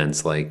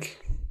comments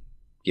like,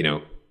 you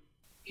know,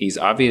 he's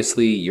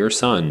obviously your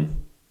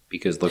son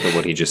because look at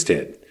what he just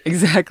did.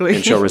 Exactly.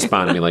 And she'll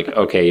respond to me like,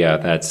 okay, yeah,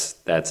 that's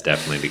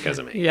definitely because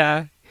of me.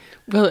 Yeah.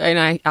 Well,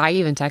 and I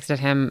even texted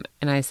him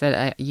and I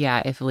said,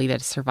 yeah, if Lita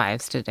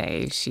survives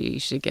today, she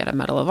should get a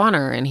Medal of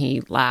Honor. And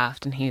he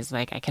laughed and he's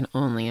like, I can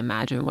only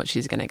imagine what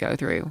she's going to go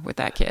through with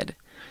that kid.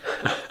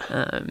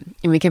 And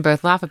we can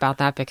both laugh about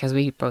that because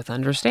we both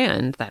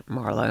understand that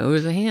Marlo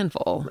is a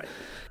handful. Right.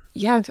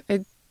 Yeah,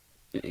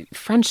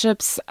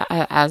 friendships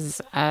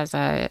as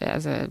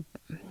a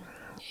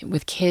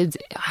with kids,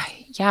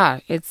 yeah,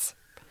 it's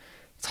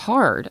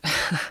hard.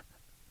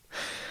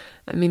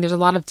 I mean, there's a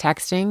lot of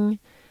texting,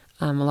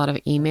 a lot of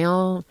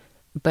email,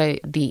 but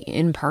the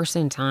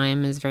in-person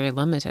time is very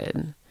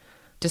limited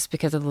just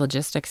because of the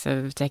logistics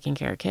of taking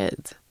care of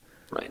kids.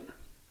 Right.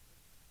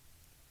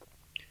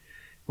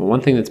 Well,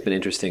 one thing that's been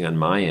interesting on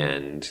my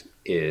end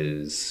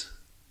is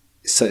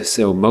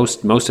so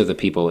most of the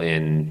people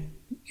in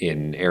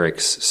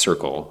Eric's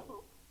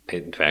circle,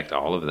 in fact,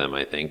 all of them,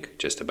 I think,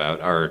 just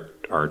about are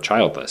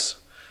childless.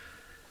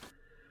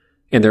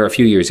 And they're a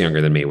few years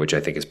younger than me, which I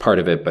think is part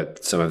of it,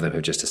 but some of them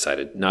have just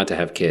decided not to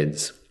have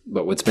kids.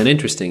 But what's been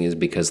interesting is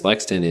because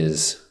Lexton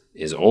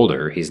is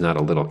older, he's not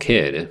a little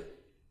kid,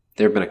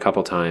 there have been a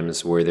couple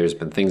times where there's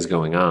been things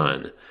going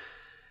on,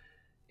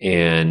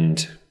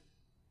 and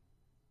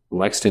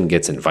Lexton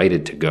gets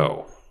invited to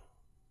go.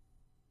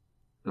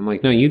 I'm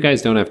like, no, you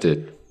guys don't have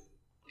to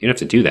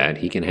do that.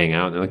 He can hang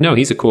out. And they're like, no,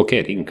 he's a cool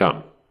kid. He can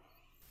come.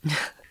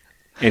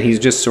 And he's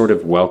just sort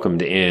of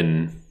welcomed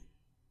in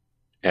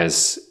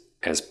as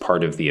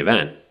part of the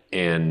event.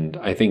 And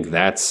I think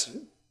that's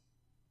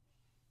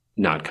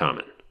not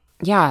common.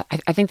 Yeah,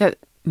 I think that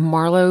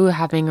Marlo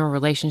having a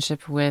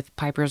relationship with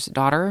Piper's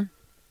daughter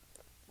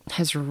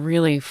has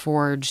really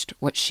forged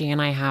what she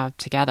and I have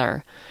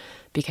together,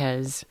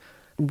 because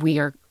we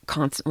are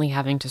constantly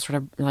having to sort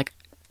of like,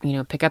 you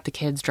know, pick up the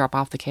kids, drop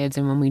off the kids.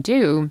 And when we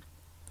do,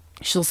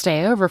 she'll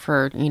stay over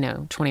for,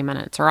 20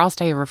 minutes, or I'll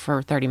stay over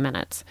for 30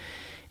 minutes.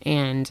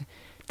 And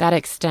that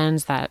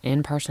extends that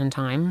in-person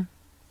time.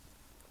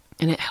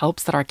 And it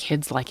helps that our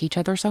kids like each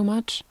other so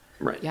much.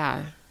 Right.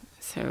 Yeah.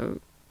 So.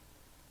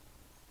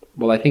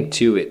 Well, I think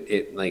too,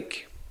 it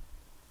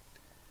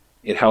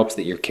helps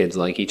that your kids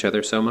like each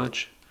other so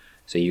much.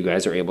 So you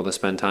guys are able to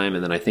spend time.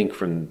 And then I think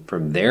from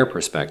their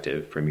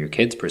perspective, from your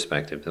kids'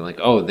 perspective, they're like,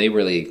 oh, they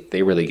really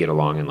get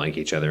along and like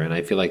each other. And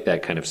I feel like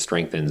that kind of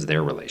strengthens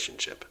their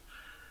relationship.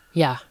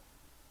 Yeah.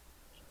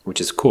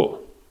 Which is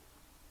cool.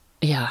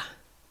 Yeah.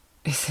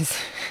 This is...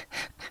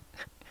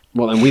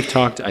 Well, and we've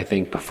talked, I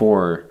think,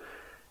 before,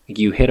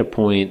 you hit a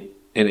point,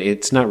 and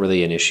it's not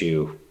really an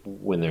issue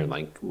when they're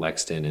like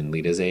Lexton and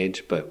Lita's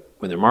age, but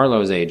when they're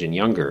Marlo's age and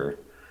younger,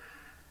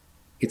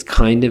 it's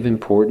kind of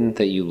important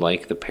that you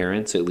like the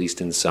parents, at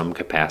least in some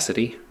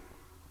capacity,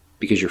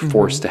 because you're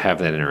forced to have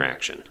that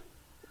interaction.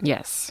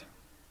 Yes.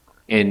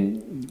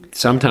 And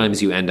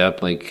sometimes you end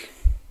up like,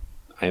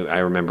 I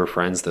remember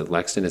friends that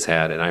Lexton has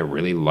had, and I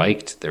really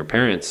liked their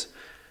parents,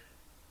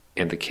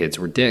 and the kids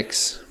were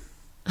dicks.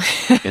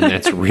 And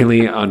that's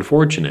really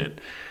unfortunate.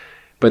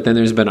 But then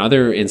there's been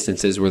other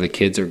instances where the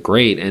kids are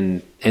great,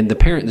 and the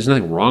parent, there's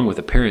nothing wrong with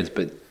the parents,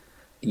 but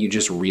you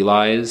just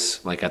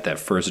realize, like at that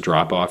first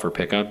drop-off or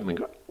pickup, like,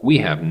 we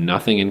have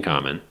nothing in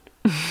common.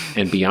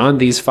 And beyond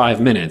these 5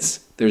 minutes,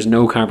 there's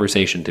no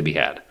conversation to be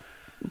had.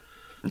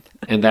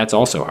 And that's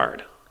also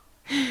hard.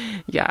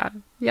 Yeah,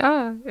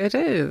 yeah, it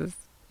is.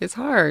 It's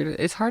hard.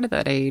 It's hard at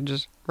that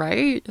age,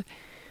 right?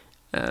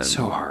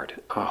 So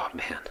hard. Oh,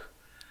 man.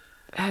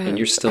 And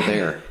you're still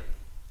there.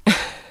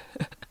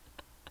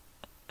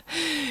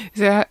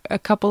 So a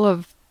couple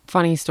of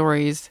funny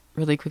stories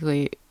really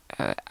quickly.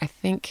 I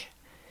think,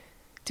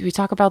 did we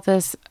talk about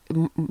this?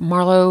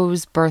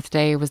 Marlo's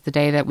birthday was the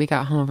day that we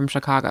got home from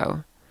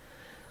Chicago.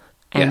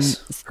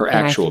 Yes, her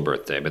actual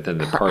birthday, but then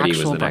the party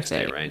was the next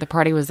day, right? The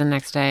party was the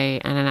next day.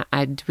 And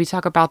did we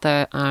talk about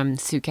the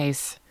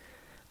suitcase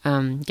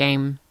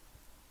game?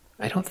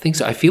 I don't think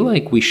so. I feel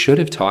like we should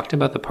have talked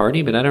about the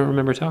party, but I don't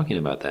remember talking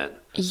about that.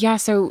 Yeah,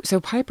 so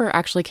Piper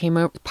actually came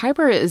over.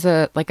 Piper is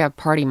a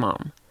party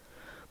mom.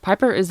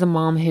 Piper is the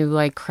mom who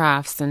like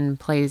crafts and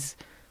plays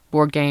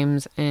board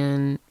games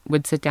and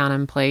would sit down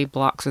and play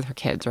blocks with her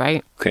kids,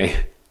 right?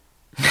 Okay.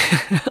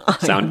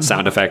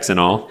 Sound effects and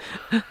all.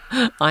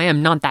 I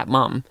am not that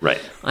mom. Right.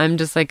 I'm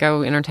just like,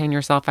 oh, entertain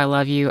yourself. I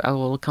love you. I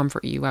will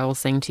comfort you. I will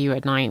sing to you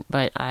at night,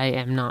 but I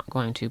am not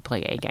going to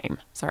play a game.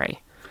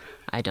 Sorry.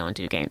 I don't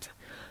do games.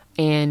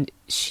 And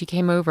she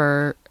came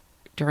over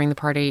during the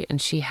party and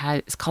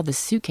it's called the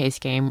suitcase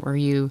game, where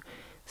you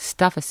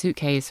stuff a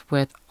suitcase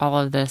with all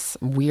of this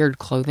weird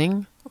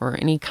clothing or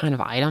any kind of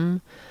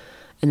item.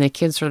 And the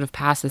kids sort of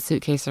pass the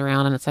suitcase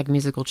around, and it's like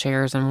musical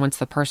chairs. And once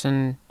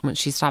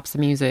she stops the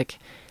music,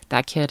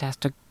 that kid has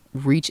to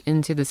reach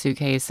into the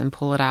suitcase and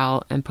pull it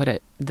out and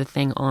put the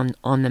thing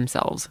on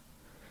themselves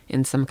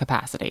in some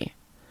capacity.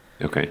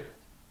 Okay.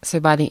 So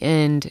by the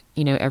end,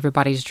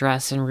 everybody's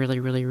dressed in really,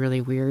 really,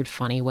 really weird,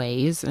 funny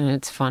ways. And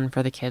it's fun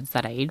for the kids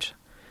that age.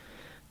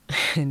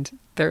 And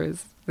there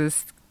was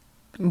this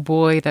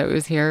boy that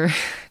was here,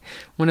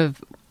 one of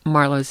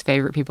Marlo's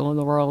favorite people in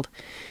the world.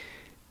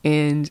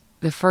 And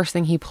the first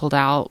thing he pulled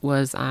out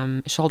was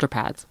shoulder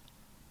pads.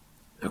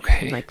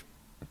 Okay. Like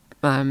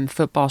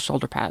football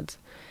shoulder pads.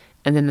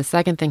 And then the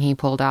second thing he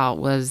pulled out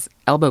was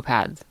elbow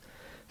pads.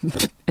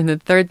 And the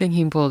third thing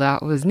he pulled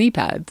out was knee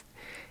pads.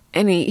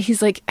 And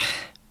he's like,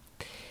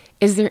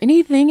 is there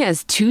anything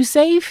as too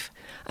safe?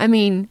 I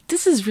mean,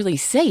 this is really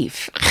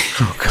safe.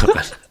 Oh,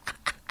 God.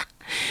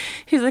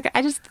 He's like,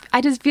 I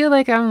just feel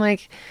like I'm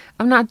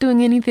not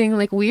doing anything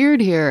like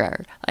weird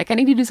here. Like, I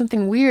need to do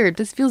something weird.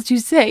 This feels too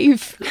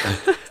safe.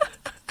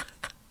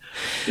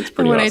 It's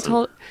pretty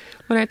awesome.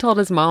 When I told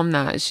his mom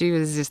that, she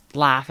was just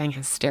laughing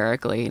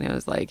hysterically. And it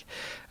was like,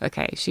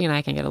 okay, she and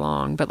I can get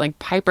along. But like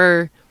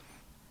Piper,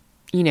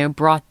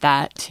 brought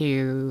that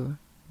to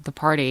the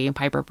party, and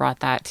Piper brought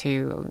that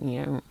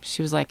to,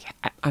 she was like,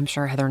 I'm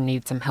sure Heather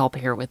needs some help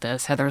here with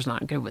this. Heather's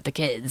not good with the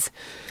kids.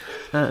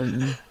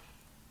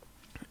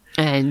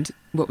 And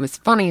what was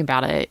funny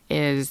about it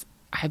is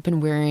I've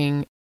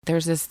been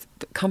there's this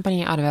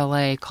company out of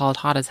LA called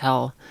Hot as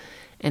Hell,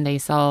 and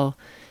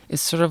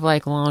it's sort of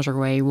like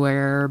lingerie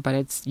wear,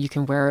 but you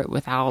can wear it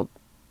without,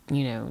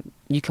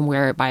 you can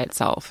wear it by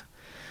itself.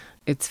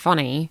 It's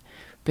funny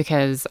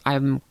because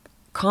I'm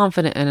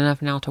confident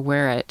enough now to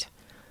wear it,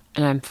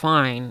 and I'm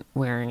fine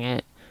wearing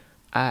it.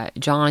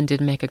 John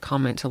did make a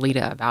comment to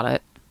Lita about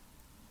it.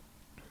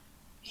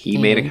 He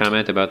made a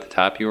comment about the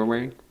top you were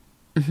wearing?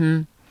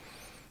 Mm-hmm.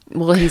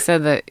 Well, he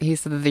said that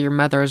your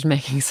mother is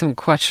making some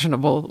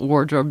questionable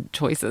wardrobe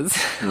choices.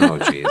 Oh,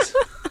 jeez.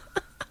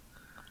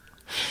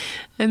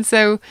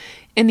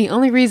 And the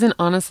only reason,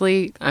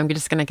 honestly, I'm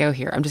just going to go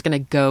here. I'm just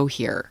going to go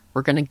here.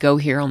 We're going to go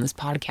here on this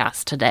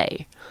podcast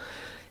today.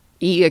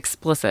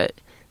 Explicit.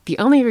 The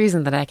only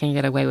reason that I can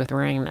get away with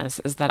wearing this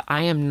is that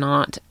I am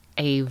not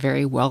a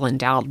very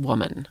well-endowed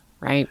woman,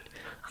 right?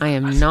 I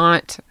am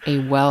not a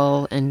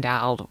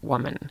well-endowed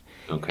woman.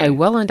 Okay. A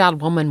well-endowed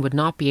woman would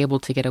not be able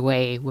to get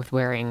away with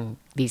wearing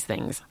these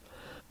things.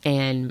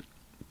 And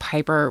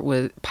Piper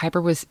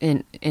was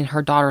in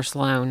her daughter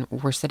Sloane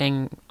were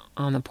sitting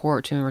on the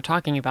porch and we were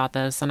talking about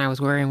this, and I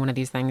was wearing one of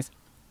these things.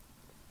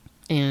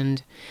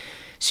 And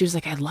she was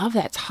like, I love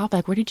that top.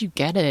 Like, where did you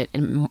get it?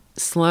 And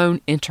Sloane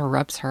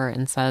interrupts her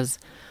and says,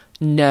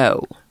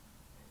 no,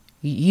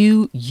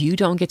 you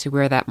don't get to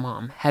wear that,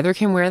 Mom. Heather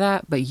can wear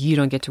that, but you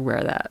don't get to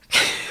wear that.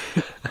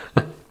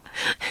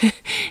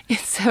 And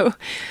so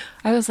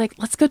I was like,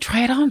 let's go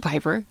try it on,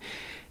 Piper.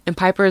 And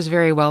Piper is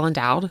very well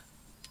endowed,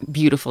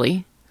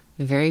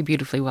 very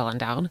beautifully well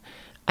endowed.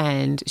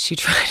 And she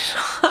tried it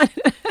on.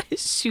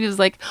 She was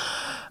like,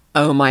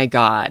 oh my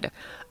God.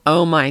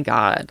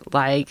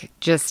 Like,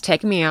 just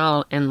take me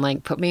out and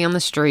like put me on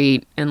the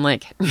street and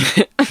like,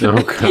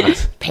 oh God,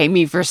 pay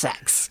me for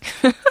sex.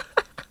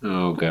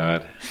 Oh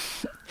God.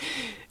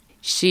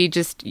 She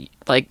just,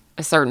 like,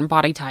 a certain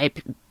body type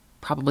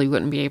probably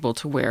wouldn't be able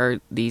to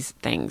wear these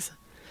things.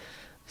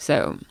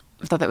 So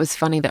I thought that was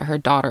funny that her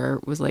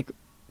daughter was like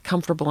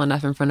comfortable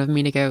enough in front of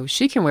me to go,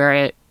 she can wear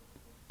it,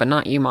 but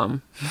not you,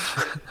 Mom.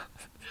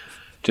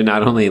 To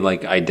not only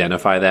like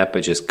identify that,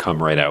 but just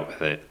come right out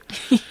with it.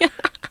 Yeah.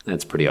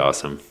 That's pretty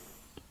awesome.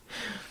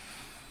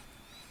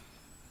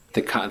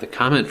 The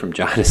comment from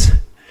John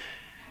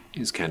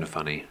is kind of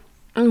funny.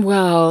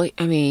 Well,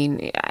 I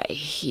mean,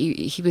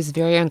 he was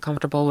very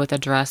uncomfortable with a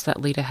dress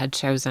that Lita had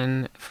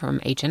chosen from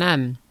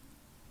H&M.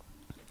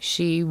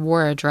 She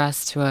wore a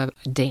dress to a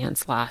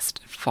dance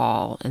last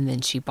fall, and then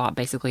she bought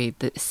basically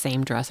the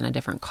same dress in a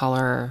different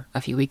color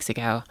a few weeks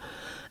ago.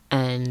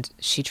 And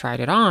she tried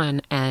it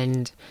on,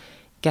 and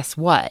guess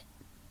what?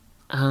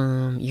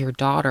 Your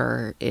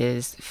daughter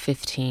is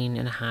 15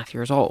 and a half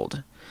years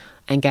old.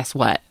 And guess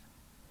what?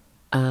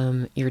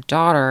 Your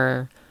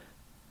daughter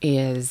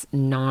is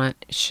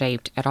not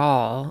shaped at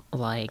all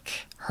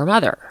like her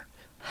mother.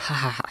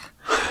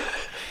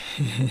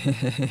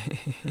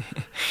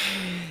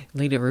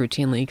 Lita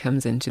routinely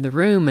comes into the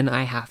room, and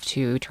I have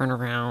to turn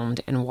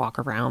around and walk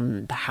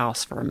around the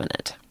house for a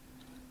minute.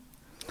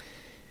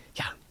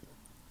 Yeah.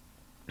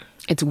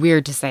 It's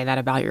weird to say that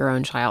about your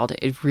own child.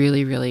 It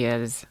really, really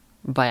is.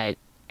 But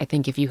I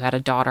think if you had a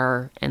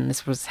daughter and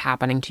this was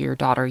happening to your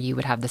daughter, you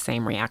would have the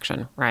same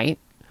reaction, right?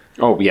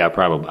 Oh, yeah,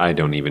 probably. I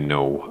don't even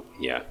know.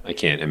 Yeah, I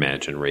can't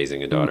imagine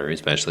raising a daughter,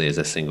 especially as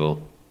a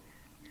single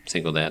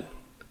dad.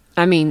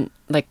 I mean,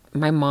 like,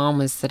 my mom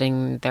was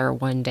sitting there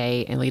one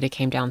day, and Lita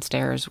came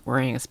downstairs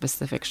wearing a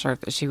specific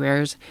shirt that she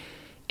wears,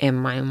 and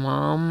my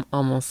mom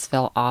almost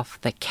fell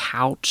off the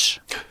couch.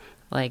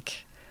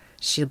 Like,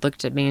 she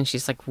looked at me, and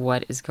she's like,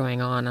 what is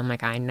going on? I'm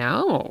like, I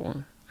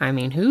know. I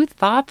mean, who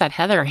thought that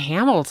Heather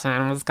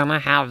Hamilton was going to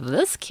have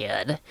this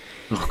kid?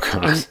 Oh,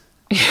 God.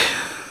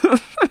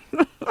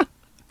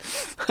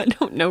 I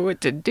don't know what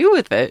to do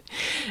with it.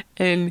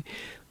 And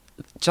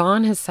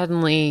John has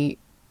suddenly,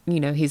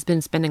 he's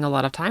been spending a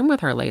lot of time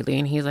with her lately,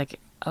 and he's like,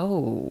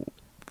 oh,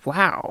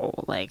 wow,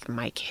 like,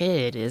 my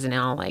kid is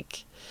now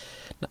like,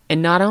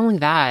 and not only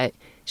that,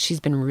 she's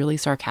been really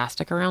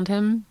sarcastic around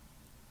him.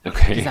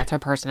 Okay. Because that's her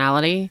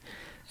personality.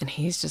 And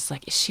he's just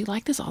like, is she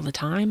like this all the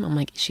time? I'm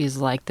like, she's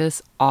like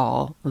this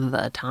all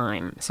the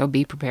time. So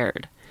be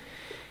prepared.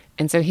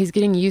 And so he's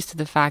getting used to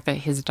the fact that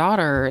his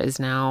daughter is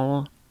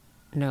now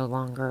no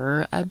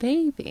longer a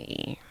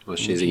baby. Well,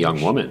 she's a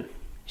young woman.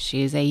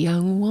 She is a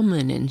young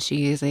woman, and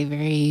she is a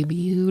very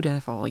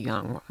beautiful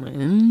young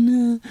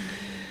woman.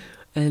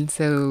 And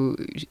so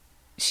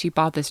she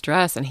bought this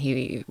dress, and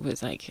he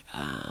was like,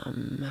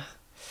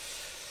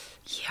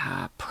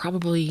 yeah,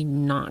 probably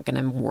not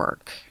going to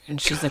work.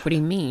 And she's like, what do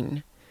you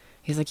mean?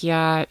 He's like,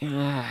 yeah.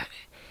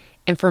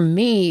 And for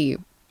me,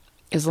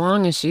 as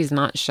long as she's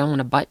not showing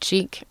a butt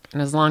cheek,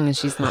 and as long as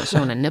she's not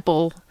showing a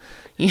nipple.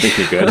 I think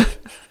you're good.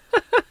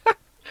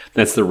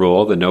 That's the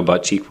rule, the no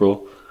butt cheek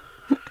rule.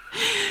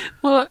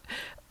 Well,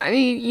 I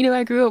mean,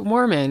 I grew up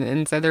Mormon,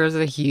 and so there was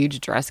a huge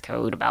dress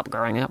code about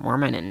growing up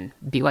Mormon, and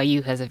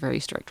BYU has a very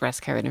strict dress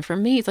code. And for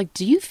me, it's like,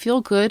 do you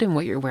feel good in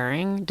what you're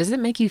wearing? Does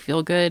it make you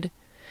feel good?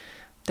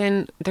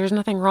 Then there's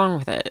nothing wrong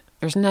with it.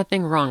 There's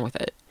nothing wrong with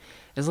it.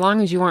 As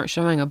long as you aren't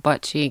showing a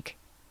butt cheek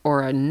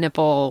or a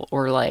nipple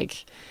or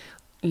like,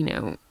 I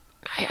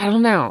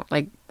don't know.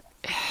 Like,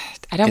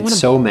 I don't want to.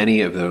 So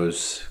many of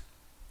those,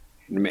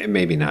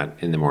 maybe not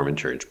in the Mormon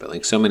church, but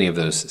like so many of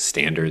those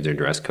standards or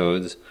dress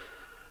codes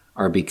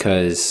are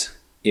because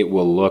it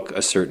will look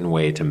a certain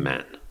way to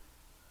men.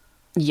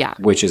 Yeah.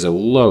 Which is a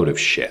load of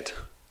shit.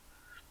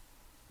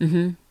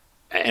 Mm-hmm.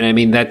 And I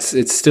mean,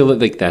 it's still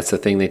like, that's the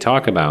thing they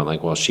talk about.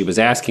 Like, well, she was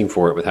asking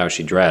for it with how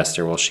she dressed,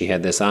 or well, she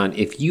had this on.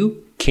 If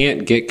you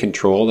can't get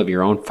control of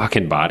your own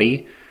fucking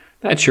body,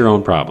 that's your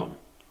own problem.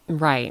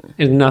 Right.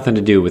 It has nothing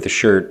to do with the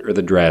shirt or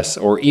the dress,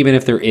 or even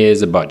if there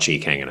is a butt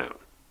cheek hanging out.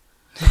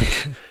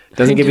 Like, it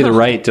doesn't give you the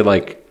right to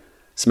like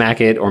smack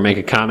it or make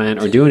a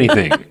comment or do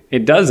anything.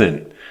 It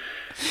doesn't.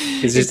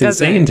 It's just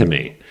insane to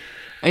me.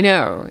 I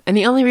know. And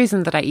the only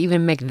reason that I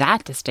even make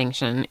that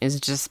distinction is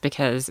just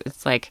because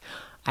it's like,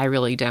 I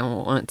really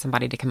don't want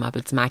somebody to come up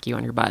and smack you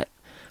on your butt.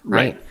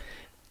 Right.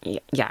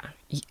 Yeah.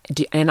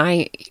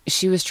 And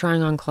she was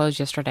trying on clothes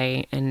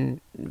yesterday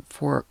and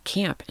for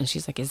camp, and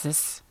she's like, is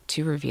this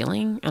too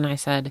revealing? And I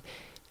said,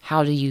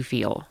 how do you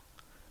feel?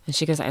 And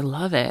she goes, I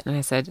love it. And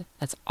I said,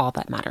 that's all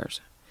that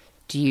matters.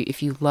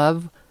 If you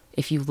love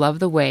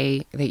the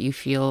way that you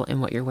feel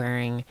in what you're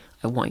wearing,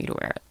 I want you to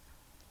wear it.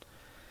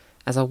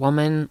 As a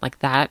woman, like,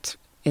 that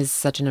is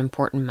such an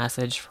important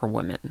message for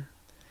women.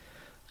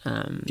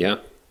 Yeah.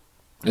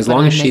 As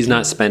long as she's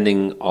not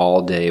spending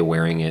all day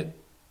wearing it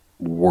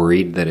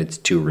worried that it's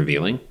too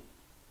revealing,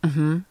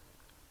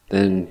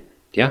 then,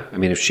 yeah. I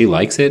mean, if she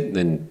likes it,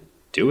 then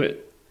do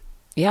it.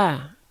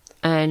 Yeah.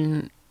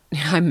 And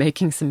I'm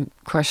making some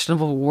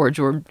questionable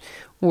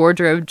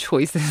wardrobe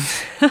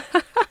choices.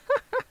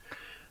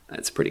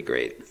 That's pretty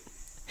great.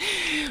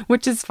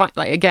 Which is fine.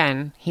 Like,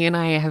 again, he and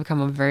I have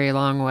come a very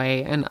long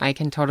way, and I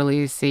can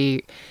totally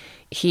see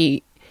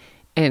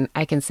and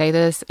I can say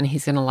this, and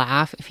he's going to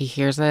laugh if he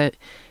hears it.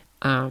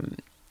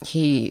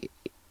 He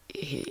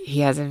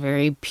has a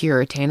very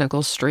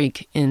puritanical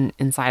streak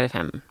inside of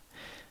him,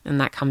 and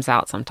that comes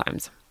out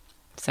sometimes.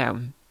 So,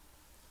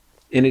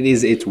 and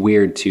it's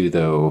weird too,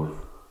 though.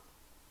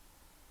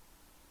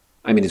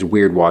 I mean, it's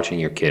weird watching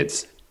your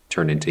kids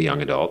turn into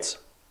young adults.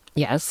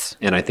 Yes.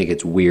 And I think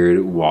it's weird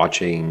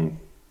watching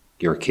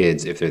your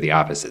kids if they're the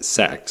opposite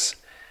sex.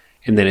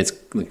 And then it's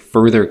like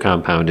further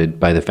compounded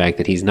by the fact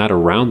that he's not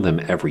around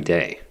them every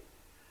day.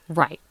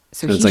 Right.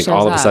 So it's he like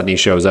all of a shows sudden up. he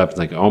shows up. It's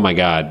like, oh my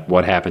God,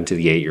 what happened to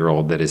the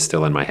 8-year-old that is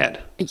still in my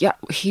head? Yeah,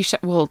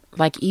 well,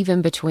 like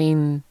even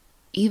between,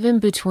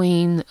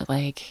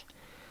 like,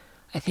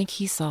 I think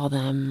he saw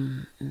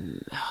them.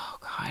 Oh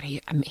God,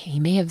 he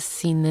may have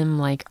seen them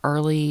like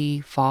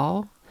early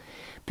fall.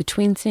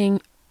 Between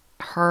seeing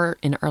her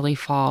in early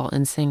fall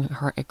and seeing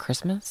her at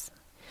Christmas,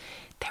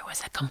 there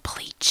was a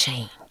complete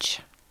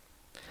change.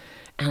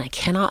 And I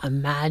cannot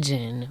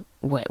imagine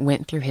what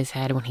went through his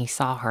head when he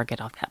saw her get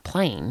off that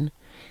plane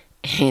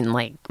and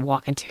like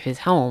walk into his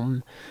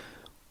home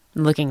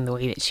looking the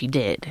way that she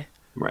did.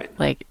 Right.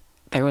 Like,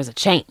 there was a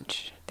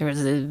change. There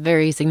was a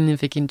very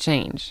significant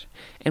change.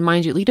 And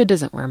mind you, Lita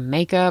doesn't wear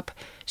makeup.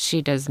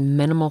 She does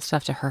minimal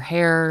stuff to her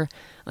hair.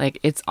 Like,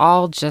 it's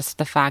all just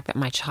the fact that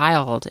my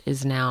child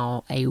is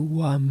now a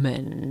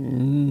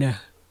woman.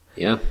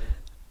 Yeah.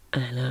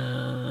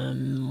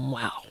 And,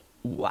 wow.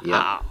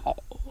 Yeah.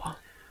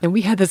 And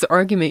we had this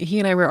argument. He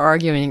and I were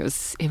arguing.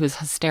 It was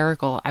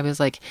hysterical. I was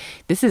like,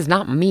 "This is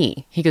not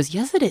me." He goes,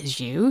 "Yes, it is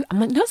you."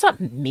 I'm like, "No, it's not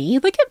me.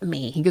 Look at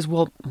me." He goes,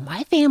 "Well,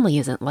 my family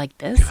isn't like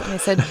this." And I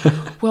said,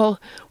 "Well,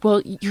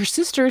 your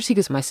sisters." He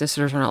goes, "My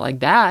sisters are not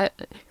like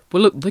that."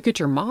 Well, look at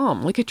your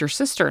mom. Look at your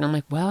sister. And I'm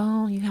like,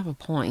 "Well, you have a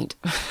point."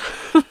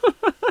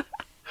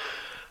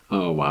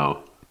 Oh,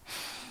 wow.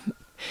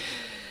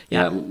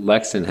 Yeah,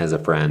 Lexton has a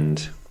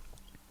friend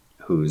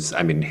who's,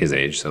 I mean, his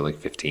age, so like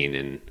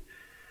 15,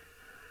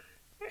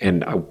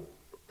 and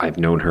I've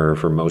known her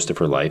for most of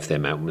her life. They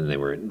met when they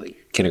were in like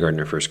kindergarten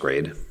or first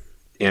grade.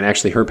 And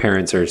actually her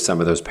parents are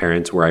some of those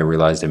parents where I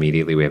realized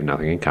immediately we have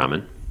nothing in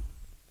common.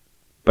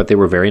 But they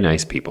were very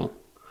nice people.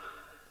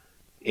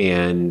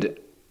 And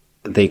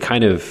they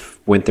kind of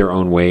went their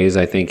own ways,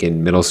 I think,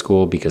 in middle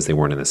school because they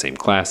weren't in the same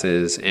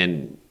classes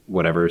and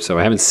whatever. So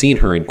I haven't seen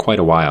her in quite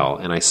a while.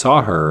 And I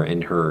saw her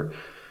and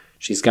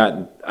she's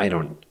got, I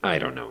don't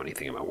know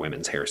anything about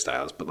women's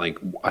hairstyles, but like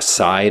a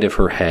side of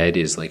her head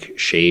is like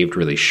shaved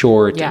really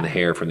short and the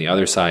hair from the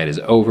other side is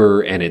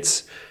over, and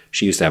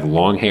she used to have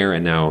long hair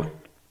and now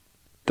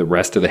the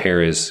rest of the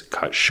hair is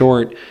cut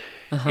short.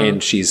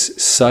 And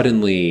she's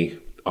suddenly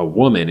a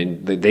woman,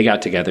 and they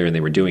got together and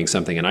they were doing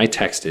something, and I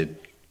texted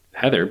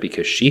Heather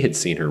because she had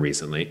seen her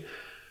recently.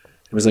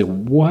 It was like,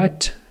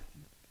 what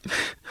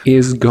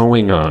is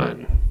going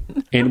on?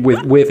 And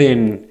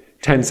within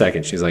 10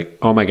 seconds, she's like,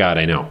 oh my God,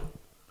 I know.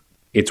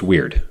 It's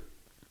weird.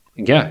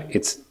 Yeah,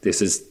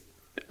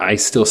 I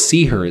still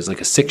see her as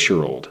like a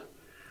 6-year-old.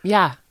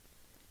 Yeah.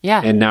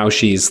 Yeah. And now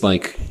she's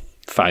like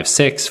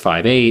 5'6",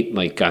 5'8",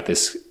 like got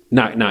this,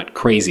 not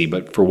crazy,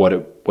 but for what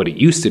it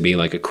used to be,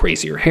 like a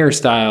crazier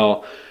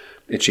hairstyle.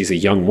 And she's a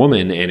young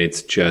woman, and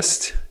it's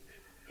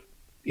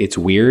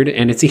weird.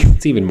 And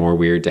it's even more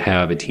weird to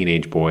have a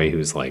teenage boy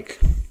who's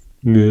like,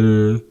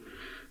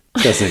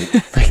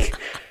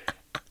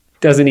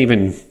 doesn't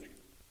even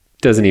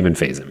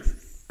faze him.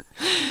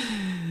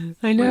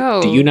 I know.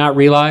 Like, do you not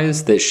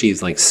realize that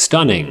she's like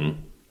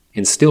stunning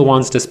and still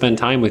wants to spend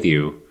time with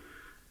you?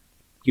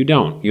 You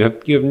don't. You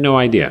have no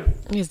idea.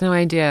 He has no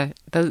idea.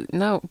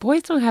 No,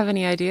 boys don't have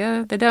any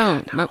idea. They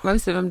don't.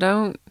 Most of them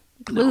don't.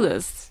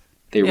 Clueless.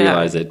 They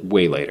realize it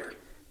way later.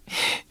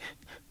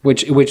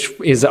 Which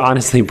is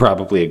honestly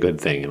probably a good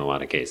thing in a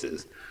lot of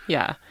cases.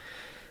 Yeah.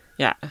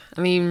 Yeah.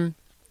 I mean,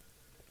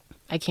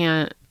 I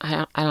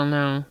don't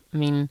know. I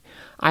mean,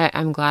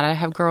 I'm glad I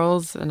have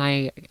girls, and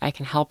I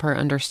can help her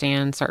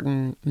understand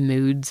certain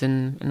moods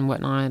and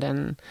whatnot,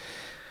 and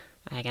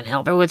I can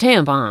help her with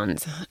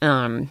tampons.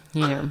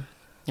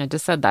 I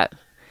just said that.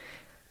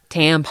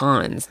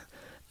 Tampons.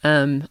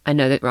 I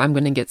know that I'm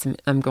going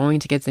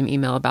to get some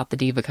email about the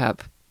Diva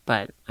Cup,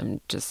 but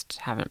I'm just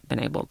haven't been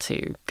able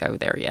to go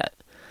there yet.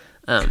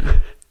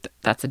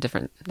 That's a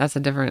different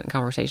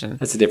conversation.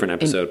 That's a different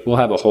episode. We'll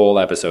have a whole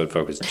episode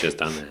focused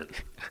just on that.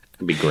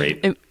 It'd be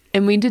great.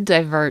 And we did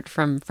divert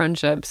from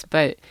friendships,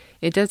 but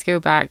it does go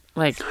back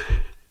like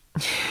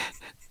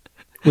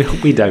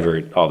we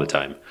divert all the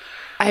time.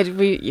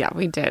 We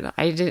did.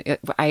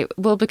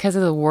 Well, because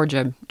of the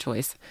wardrobe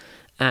choice.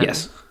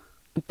 Yes.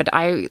 But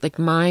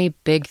my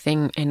big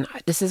thing, and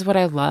this is what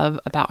I love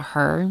about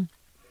her,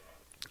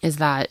 is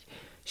that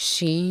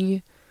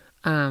she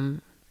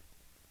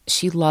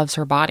loves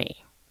her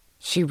body.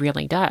 She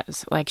really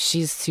does. Like,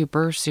 she's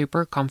super,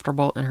 super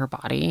comfortable in her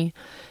body,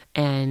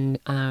 and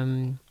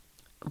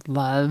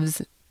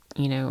loves,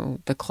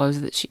 the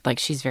clothes that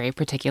she's very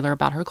particular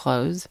about her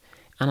clothes,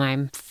 and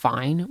I'm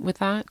fine with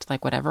that.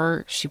 Like,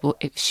 whatever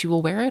if she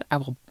will wear it, I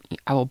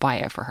will buy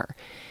it for her.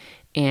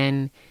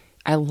 And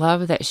I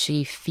love that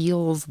she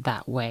feels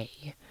that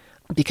way,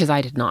 because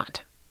I did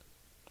not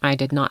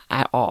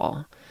at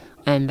all.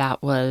 And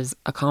that was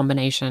a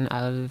combination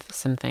of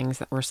some things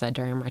that were said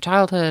during my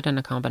childhood, and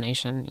a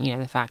combination,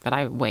 the fact that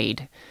I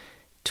weighed,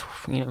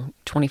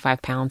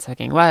 25 pounds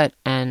soaking wet,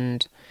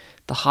 and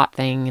the hot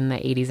thing in the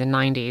 80s and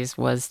 90s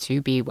was to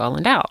be well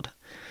endowed.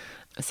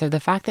 So the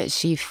fact that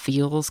she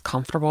feels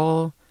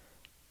comfortable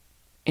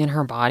in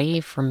her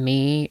body, for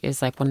me,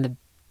 is like one of the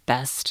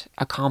best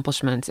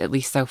accomplishments, at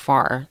least so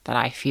far, that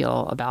I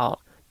feel about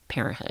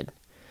parenthood.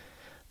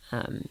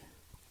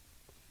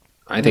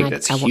 I think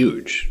that's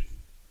huge.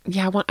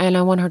 Yeah, I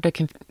want her to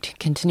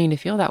continue to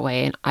feel that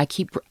way. And I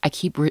keep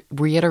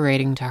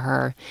reiterating to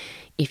her,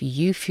 if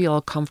you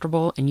feel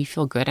comfortable and you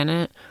feel good in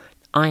it,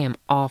 I am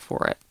all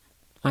for it.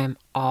 I am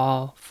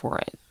all for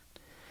it.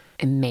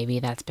 And maybe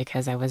that's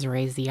because I was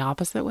raised the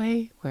opposite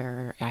way,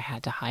 where I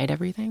had to hide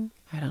everything.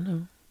 I don't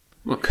know.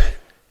 Okay.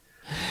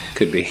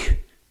 Could be.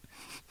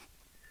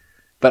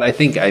 But I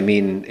think,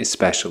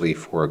 especially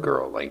for a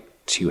girl, like,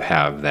 to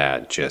have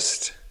that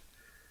just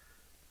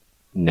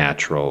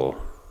natural,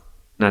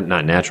 not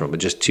natural,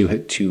 but just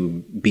to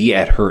be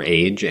at her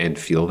age and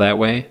feel that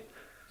way.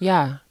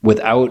 Yeah.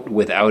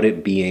 Without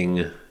it being,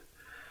 I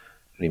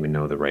don't even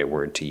know the right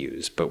word to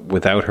use, but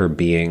without her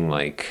being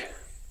like,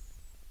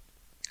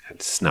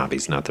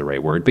 snobby's not the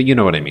right word, but you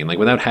know what I mean? Like,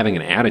 without having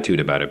an attitude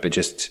about it, but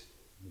just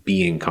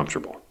being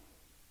comfortable.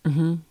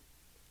 Mm-hmm.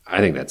 I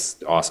think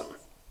that's awesome.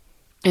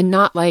 And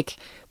not like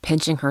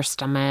pinching her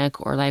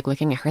stomach or like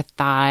looking at her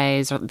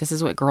thighs. Or this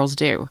is what girls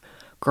do.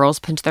 Girls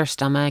pinch their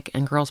stomach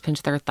and girls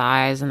pinch their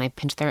thighs and they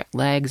pinch their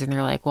legs and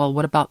they're like, well,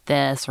 what about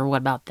this? Or what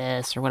about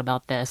this? Or what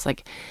about this?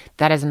 Like,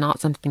 that is not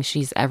something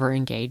she's ever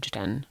engaged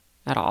in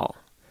at all.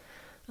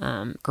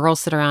 Girls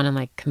sit around and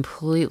like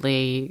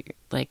completely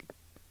like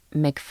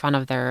make fun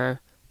of their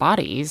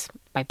bodies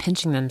by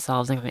pinching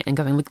themselves and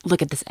going,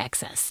 look at this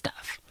excess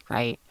stuff,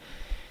 right?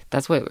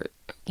 That's what,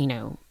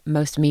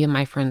 most of me and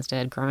my friends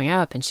did growing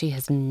up, and she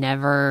has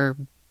never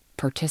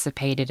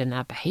participated in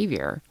that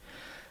behavior.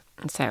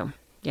 And so,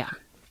 yeah.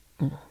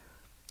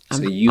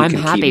 So you can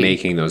happy. Keep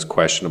making those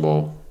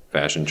questionable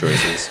fashion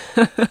choices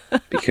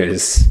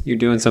because you're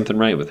doing something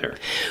right with her.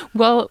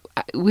 Well,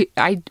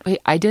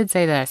 I did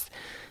say this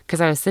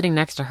because I was sitting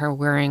next to her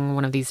wearing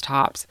one of these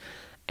tops,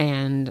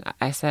 and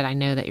I said, I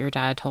know that your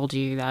dad told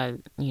you that,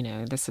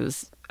 this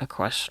is a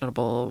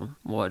questionable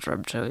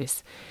wardrobe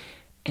choice.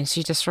 And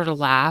she just sort of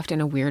laughed in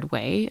a weird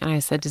way. And I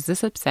said, does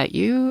this upset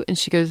you? And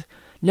she goes,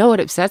 no, it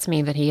upsets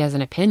me that he has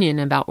an opinion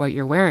about what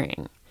you're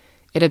wearing.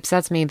 It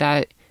upsets me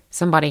that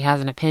somebody has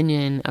an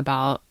opinion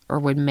about or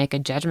would make a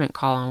judgment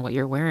call on what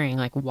you're wearing.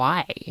 Like,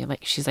 why?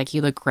 Like, she's like,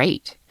 you look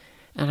great.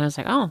 And I was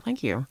like, oh,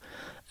 thank you.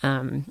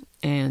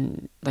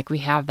 And like, we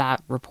have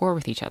that rapport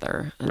with each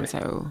other. And right.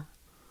 So.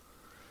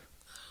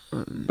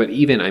 But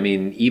even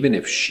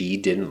if she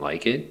didn't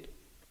like it,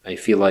 I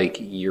feel like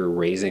you're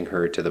raising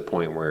her to the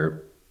point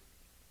where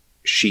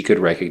she could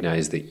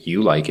recognize that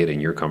you like it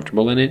and you're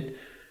comfortable in it.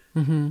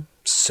 Mm-hmm.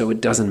 So it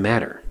doesn't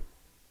matter.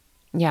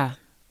 Yeah.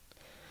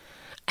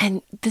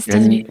 And this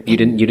doesn't. You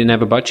didn't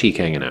have a butt cheek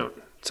hanging out,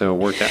 so it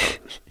worked out.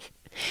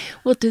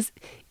 Well, is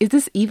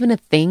this even a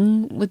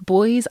thing with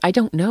boys? I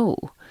don't know.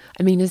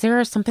 Is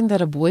there something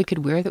that a boy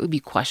could wear that would be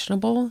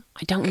questionable?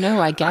 I don't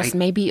know. I guess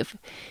maybe if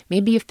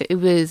it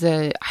was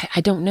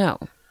I don't know.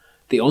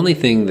 The only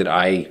thing that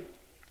I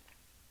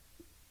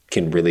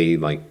can really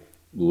like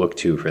look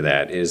to for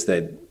that is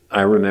that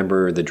I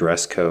remember the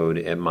dress code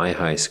at my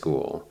high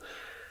school.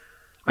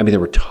 There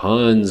were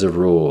tons of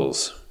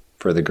rules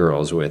for the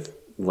girls with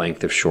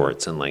length of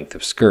shorts and length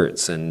of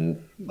skirts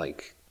and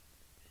like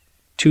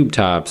tube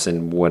tops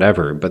and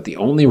whatever. But the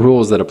only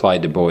rules that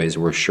applied to boys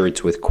were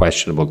shirts with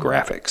questionable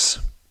graphics.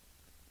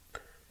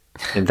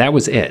 And that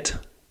was it.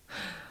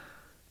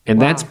 And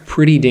wow. That's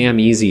pretty damn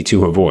easy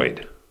to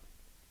avoid.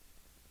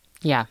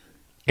 Yeah.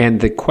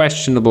 And the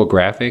questionable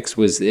graphics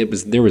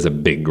there was a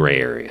big gray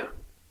area.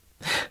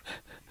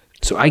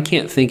 So I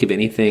can't think of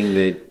anything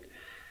that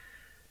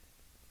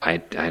I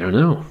don't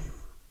know.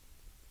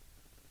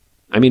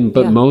 But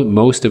yeah.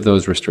 Most of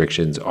those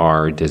restrictions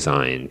are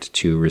designed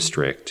to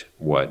restrict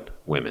what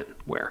women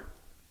wear.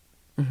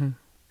 Mm-hmm.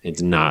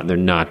 They're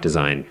not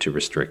designed to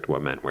restrict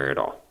what men wear at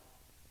all.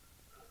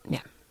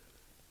 Yeah.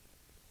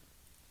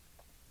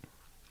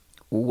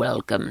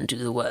 Welcome to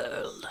the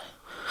world.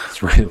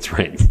 That's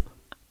right.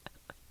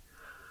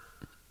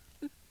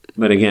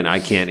 But again, I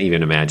can't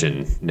even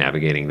imagine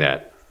navigating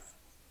that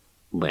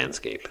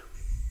landscape.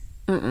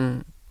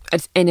 Mm-mm.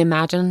 And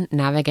imagine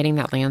navigating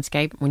that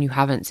landscape when you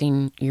haven't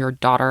seen your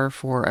daughter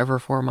for over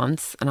 4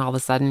 months, and all of a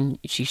sudden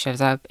she shows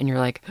up, and you're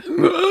like,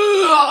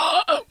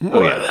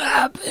 "What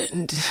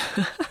happened?"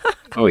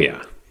 Oh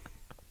yeah.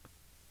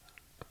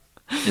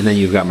 And then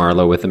you've got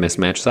Marlo with the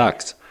mismatched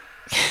socks.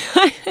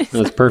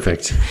 That's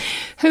perfect.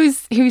 Who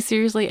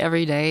seriously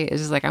every day is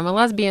just like, I'm a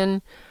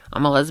lesbian.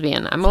 I'm a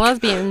lesbian. I'm a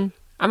lesbian.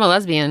 I'm a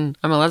lesbian.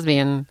 I'm a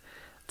lesbian.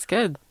 It's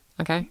good.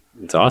 Okay.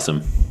 It's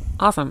awesome.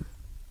 Awesome.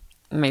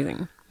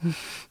 Amazing.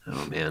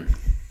 Oh, man.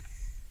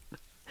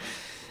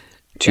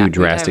 Two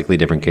drastically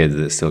different kids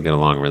that still get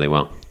along really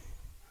well.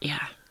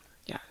 Yeah.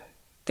 Yeah.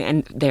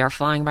 And they are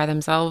flying by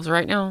themselves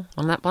right now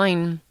on that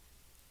plane.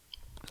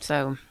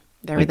 So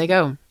there they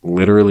go.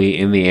 Literally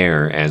in the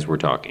air as we're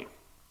talking.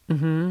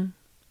 Mm-hmm.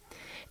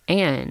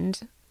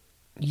 And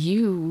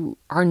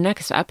our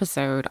next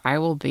episode, I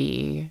will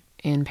be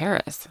in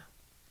Paris.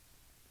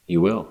 You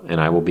will.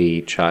 And I will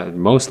be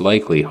most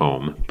likely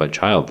home, but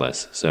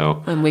childless.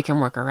 So, and we can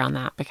work around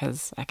that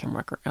because I can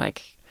work, I'm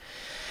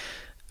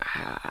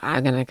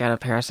going to go to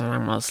Paris and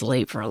I'm going to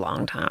sleep for a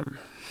long time.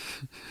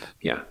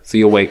 Yeah. So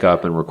you'll wake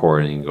up and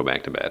record and you can go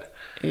back to bed.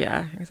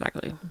 Yeah,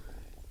 exactly.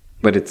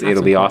 But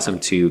it'll be awesome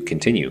to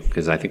continue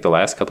because I think the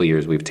last couple of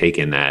years we've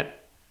taken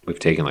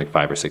like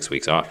 5 or 6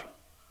 weeks off.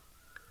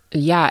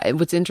 Yeah,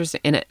 what's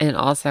interesting, and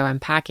also I'm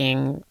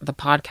packing the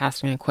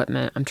podcasting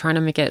equipment. I'm trying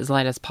to make it as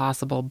light as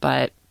possible,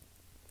 but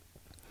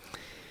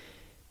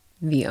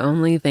the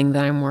only thing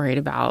that I'm worried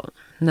about,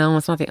 no,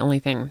 it's not the only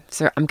thing.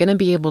 So I'm going to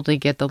be able to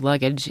get the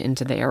luggage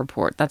into the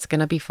airport. That's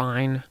going to be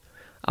fine.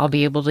 I'll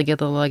be able to get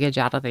the luggage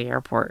out of the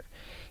airport.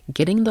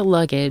 Getting the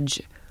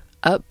luggage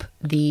up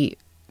the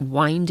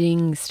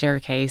winding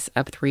staircase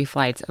up 3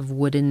 flights of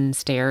wooden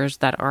stairs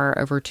that are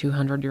over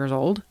 200 years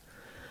old.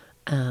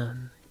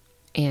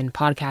 And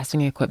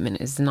podcasting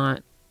equipment is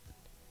not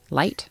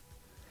light.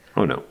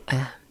 Oh, no.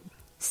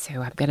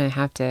 So I'm going to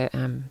have to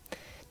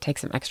take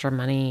some extra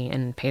money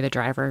and pay the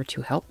driver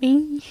to help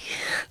me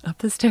up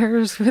the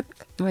stairs with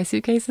my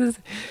suitcases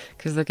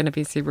because they're going to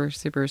be super,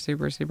 super,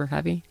 super, super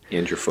heavy.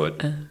 And your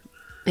foot.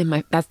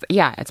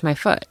 It's my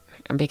foot.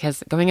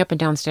 Because going up and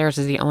down stairs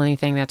is the only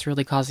thing that's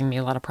really causing me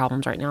a lot of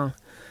problems right now.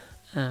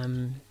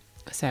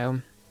 So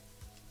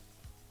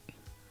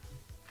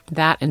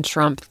that and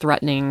Trump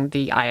threatening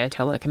the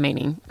Ayatollah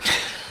Khomeini.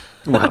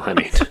 Well, I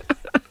mean,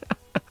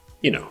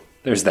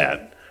 there's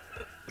that.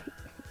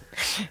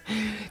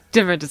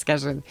 Different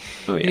discussion.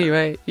 Oh, yeah.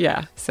 Anyway,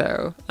 yeah.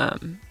 So,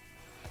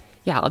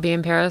 I'll be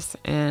in Paris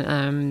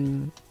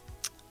and,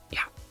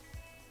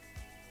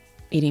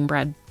 eating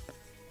bread.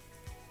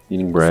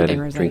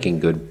 Drinking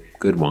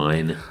good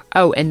wine.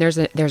 Oh, and there's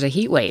a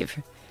heat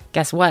wave.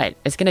 Guess what?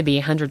 It's going to be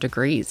 100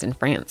 degrees in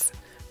France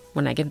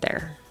when I get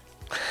there.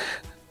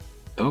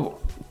 Oh.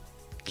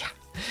 Yeah.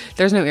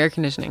 There's no air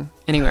conditioning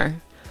anywhere.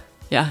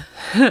 Yeah.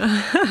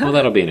 Well,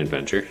 that'll be an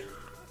adventure.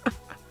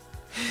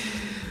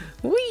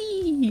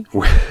 Whee!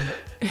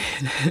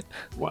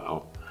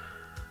 Wow.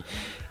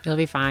 It'll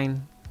be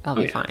fine. I'll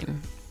be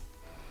fine.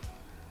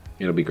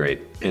 It'll be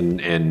great.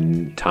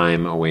 And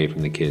time away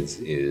from the kids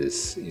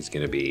is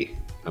going to be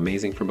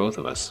amazing for both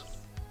of us.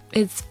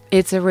 It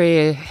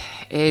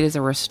is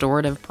a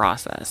restorative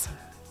process.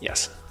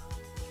 Yes.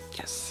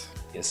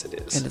 Yes, it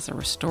is. It is a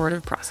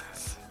restorative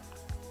process.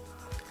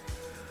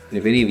 And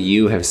if any of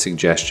you have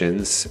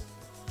suggestions,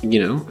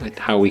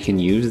 how we can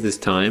use this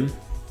time,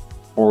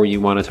 or you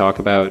want to talk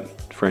about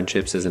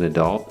friendships as an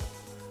adult,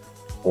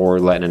 or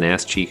letting an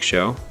ass cheek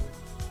show,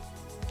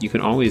 you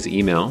can always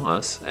email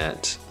us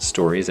at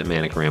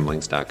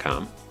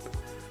stories@manicramblings.com.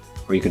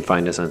 Or you can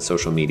find us on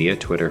social media,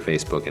 Twitter,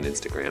 Facebook, and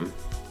Instagram,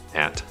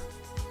 at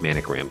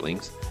Manic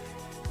Ramblings.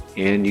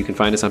 And you can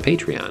find us on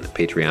Patreon,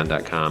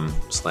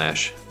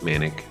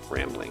 patreon.com/Manic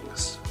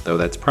Ramblings. Though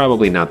that's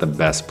probably not the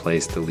best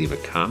place to leave a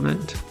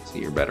comment, so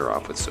you're better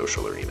off with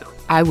social or email.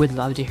 I would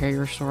love to hear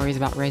your stories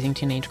about raising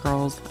teenage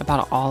girls,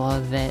 about all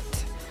of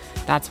it.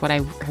 That's what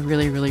I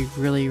really, really,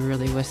 really,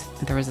 really wish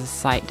there was a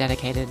site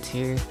dedicated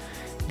to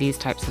these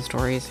types of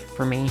stories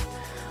for me,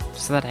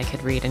 so that I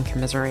could read and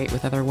commiserate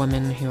with other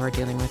women who are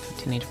dealing with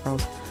teenage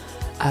girls.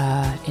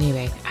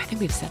 Anyway, I think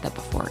we've said that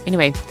before.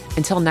 Anyway,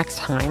 until next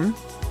time,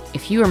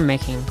 if you are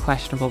making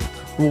questionable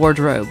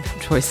wardrobe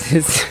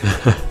choices,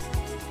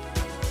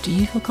 do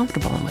you feel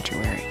comfortable in what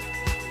you're wearing?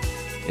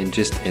 And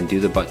do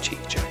the butt cheek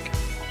check.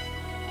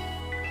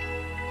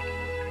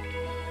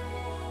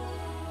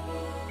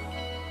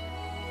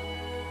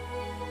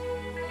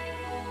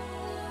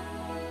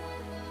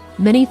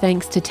 Many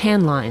thanks to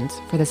Tan Lines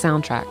for the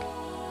soundtrack,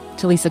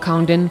 to Lisa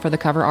Congdon for the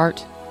cover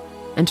art,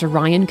 and to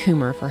Ryan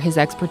Coomer for his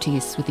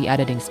expertise with the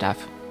editing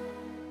stuff.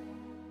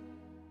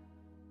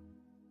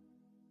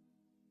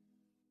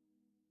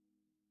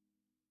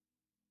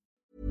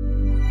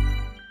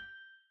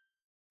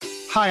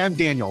 Hi, I'm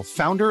Daniel,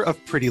 founder of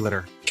Pretty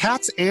Litter.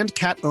 Cats and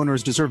cat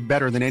owners deserve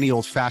better than any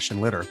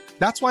old-fashioned litter.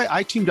 That's why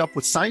I teamed up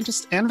with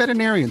scientists and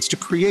veterinarians to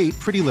create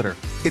Pretty Litter.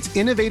 Its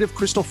innovative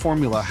crystal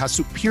formula has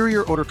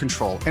superior odor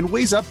control and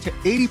weighs up to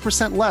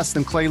 80% less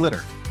than clay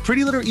litter.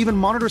 Pretty Litter even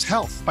monitors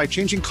health by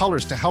changing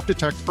colors to help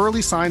detect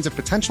early signs of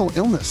potential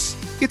illness.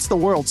 It's the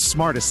world's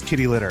smartest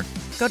kitty litter.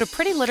 Go to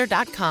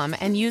prettylitter.com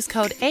and use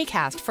code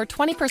ACAST for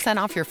 20%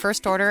 off your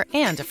first order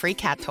and a free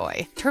cat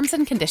toy. Terms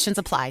and conditions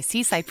apply.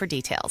 See site for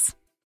details.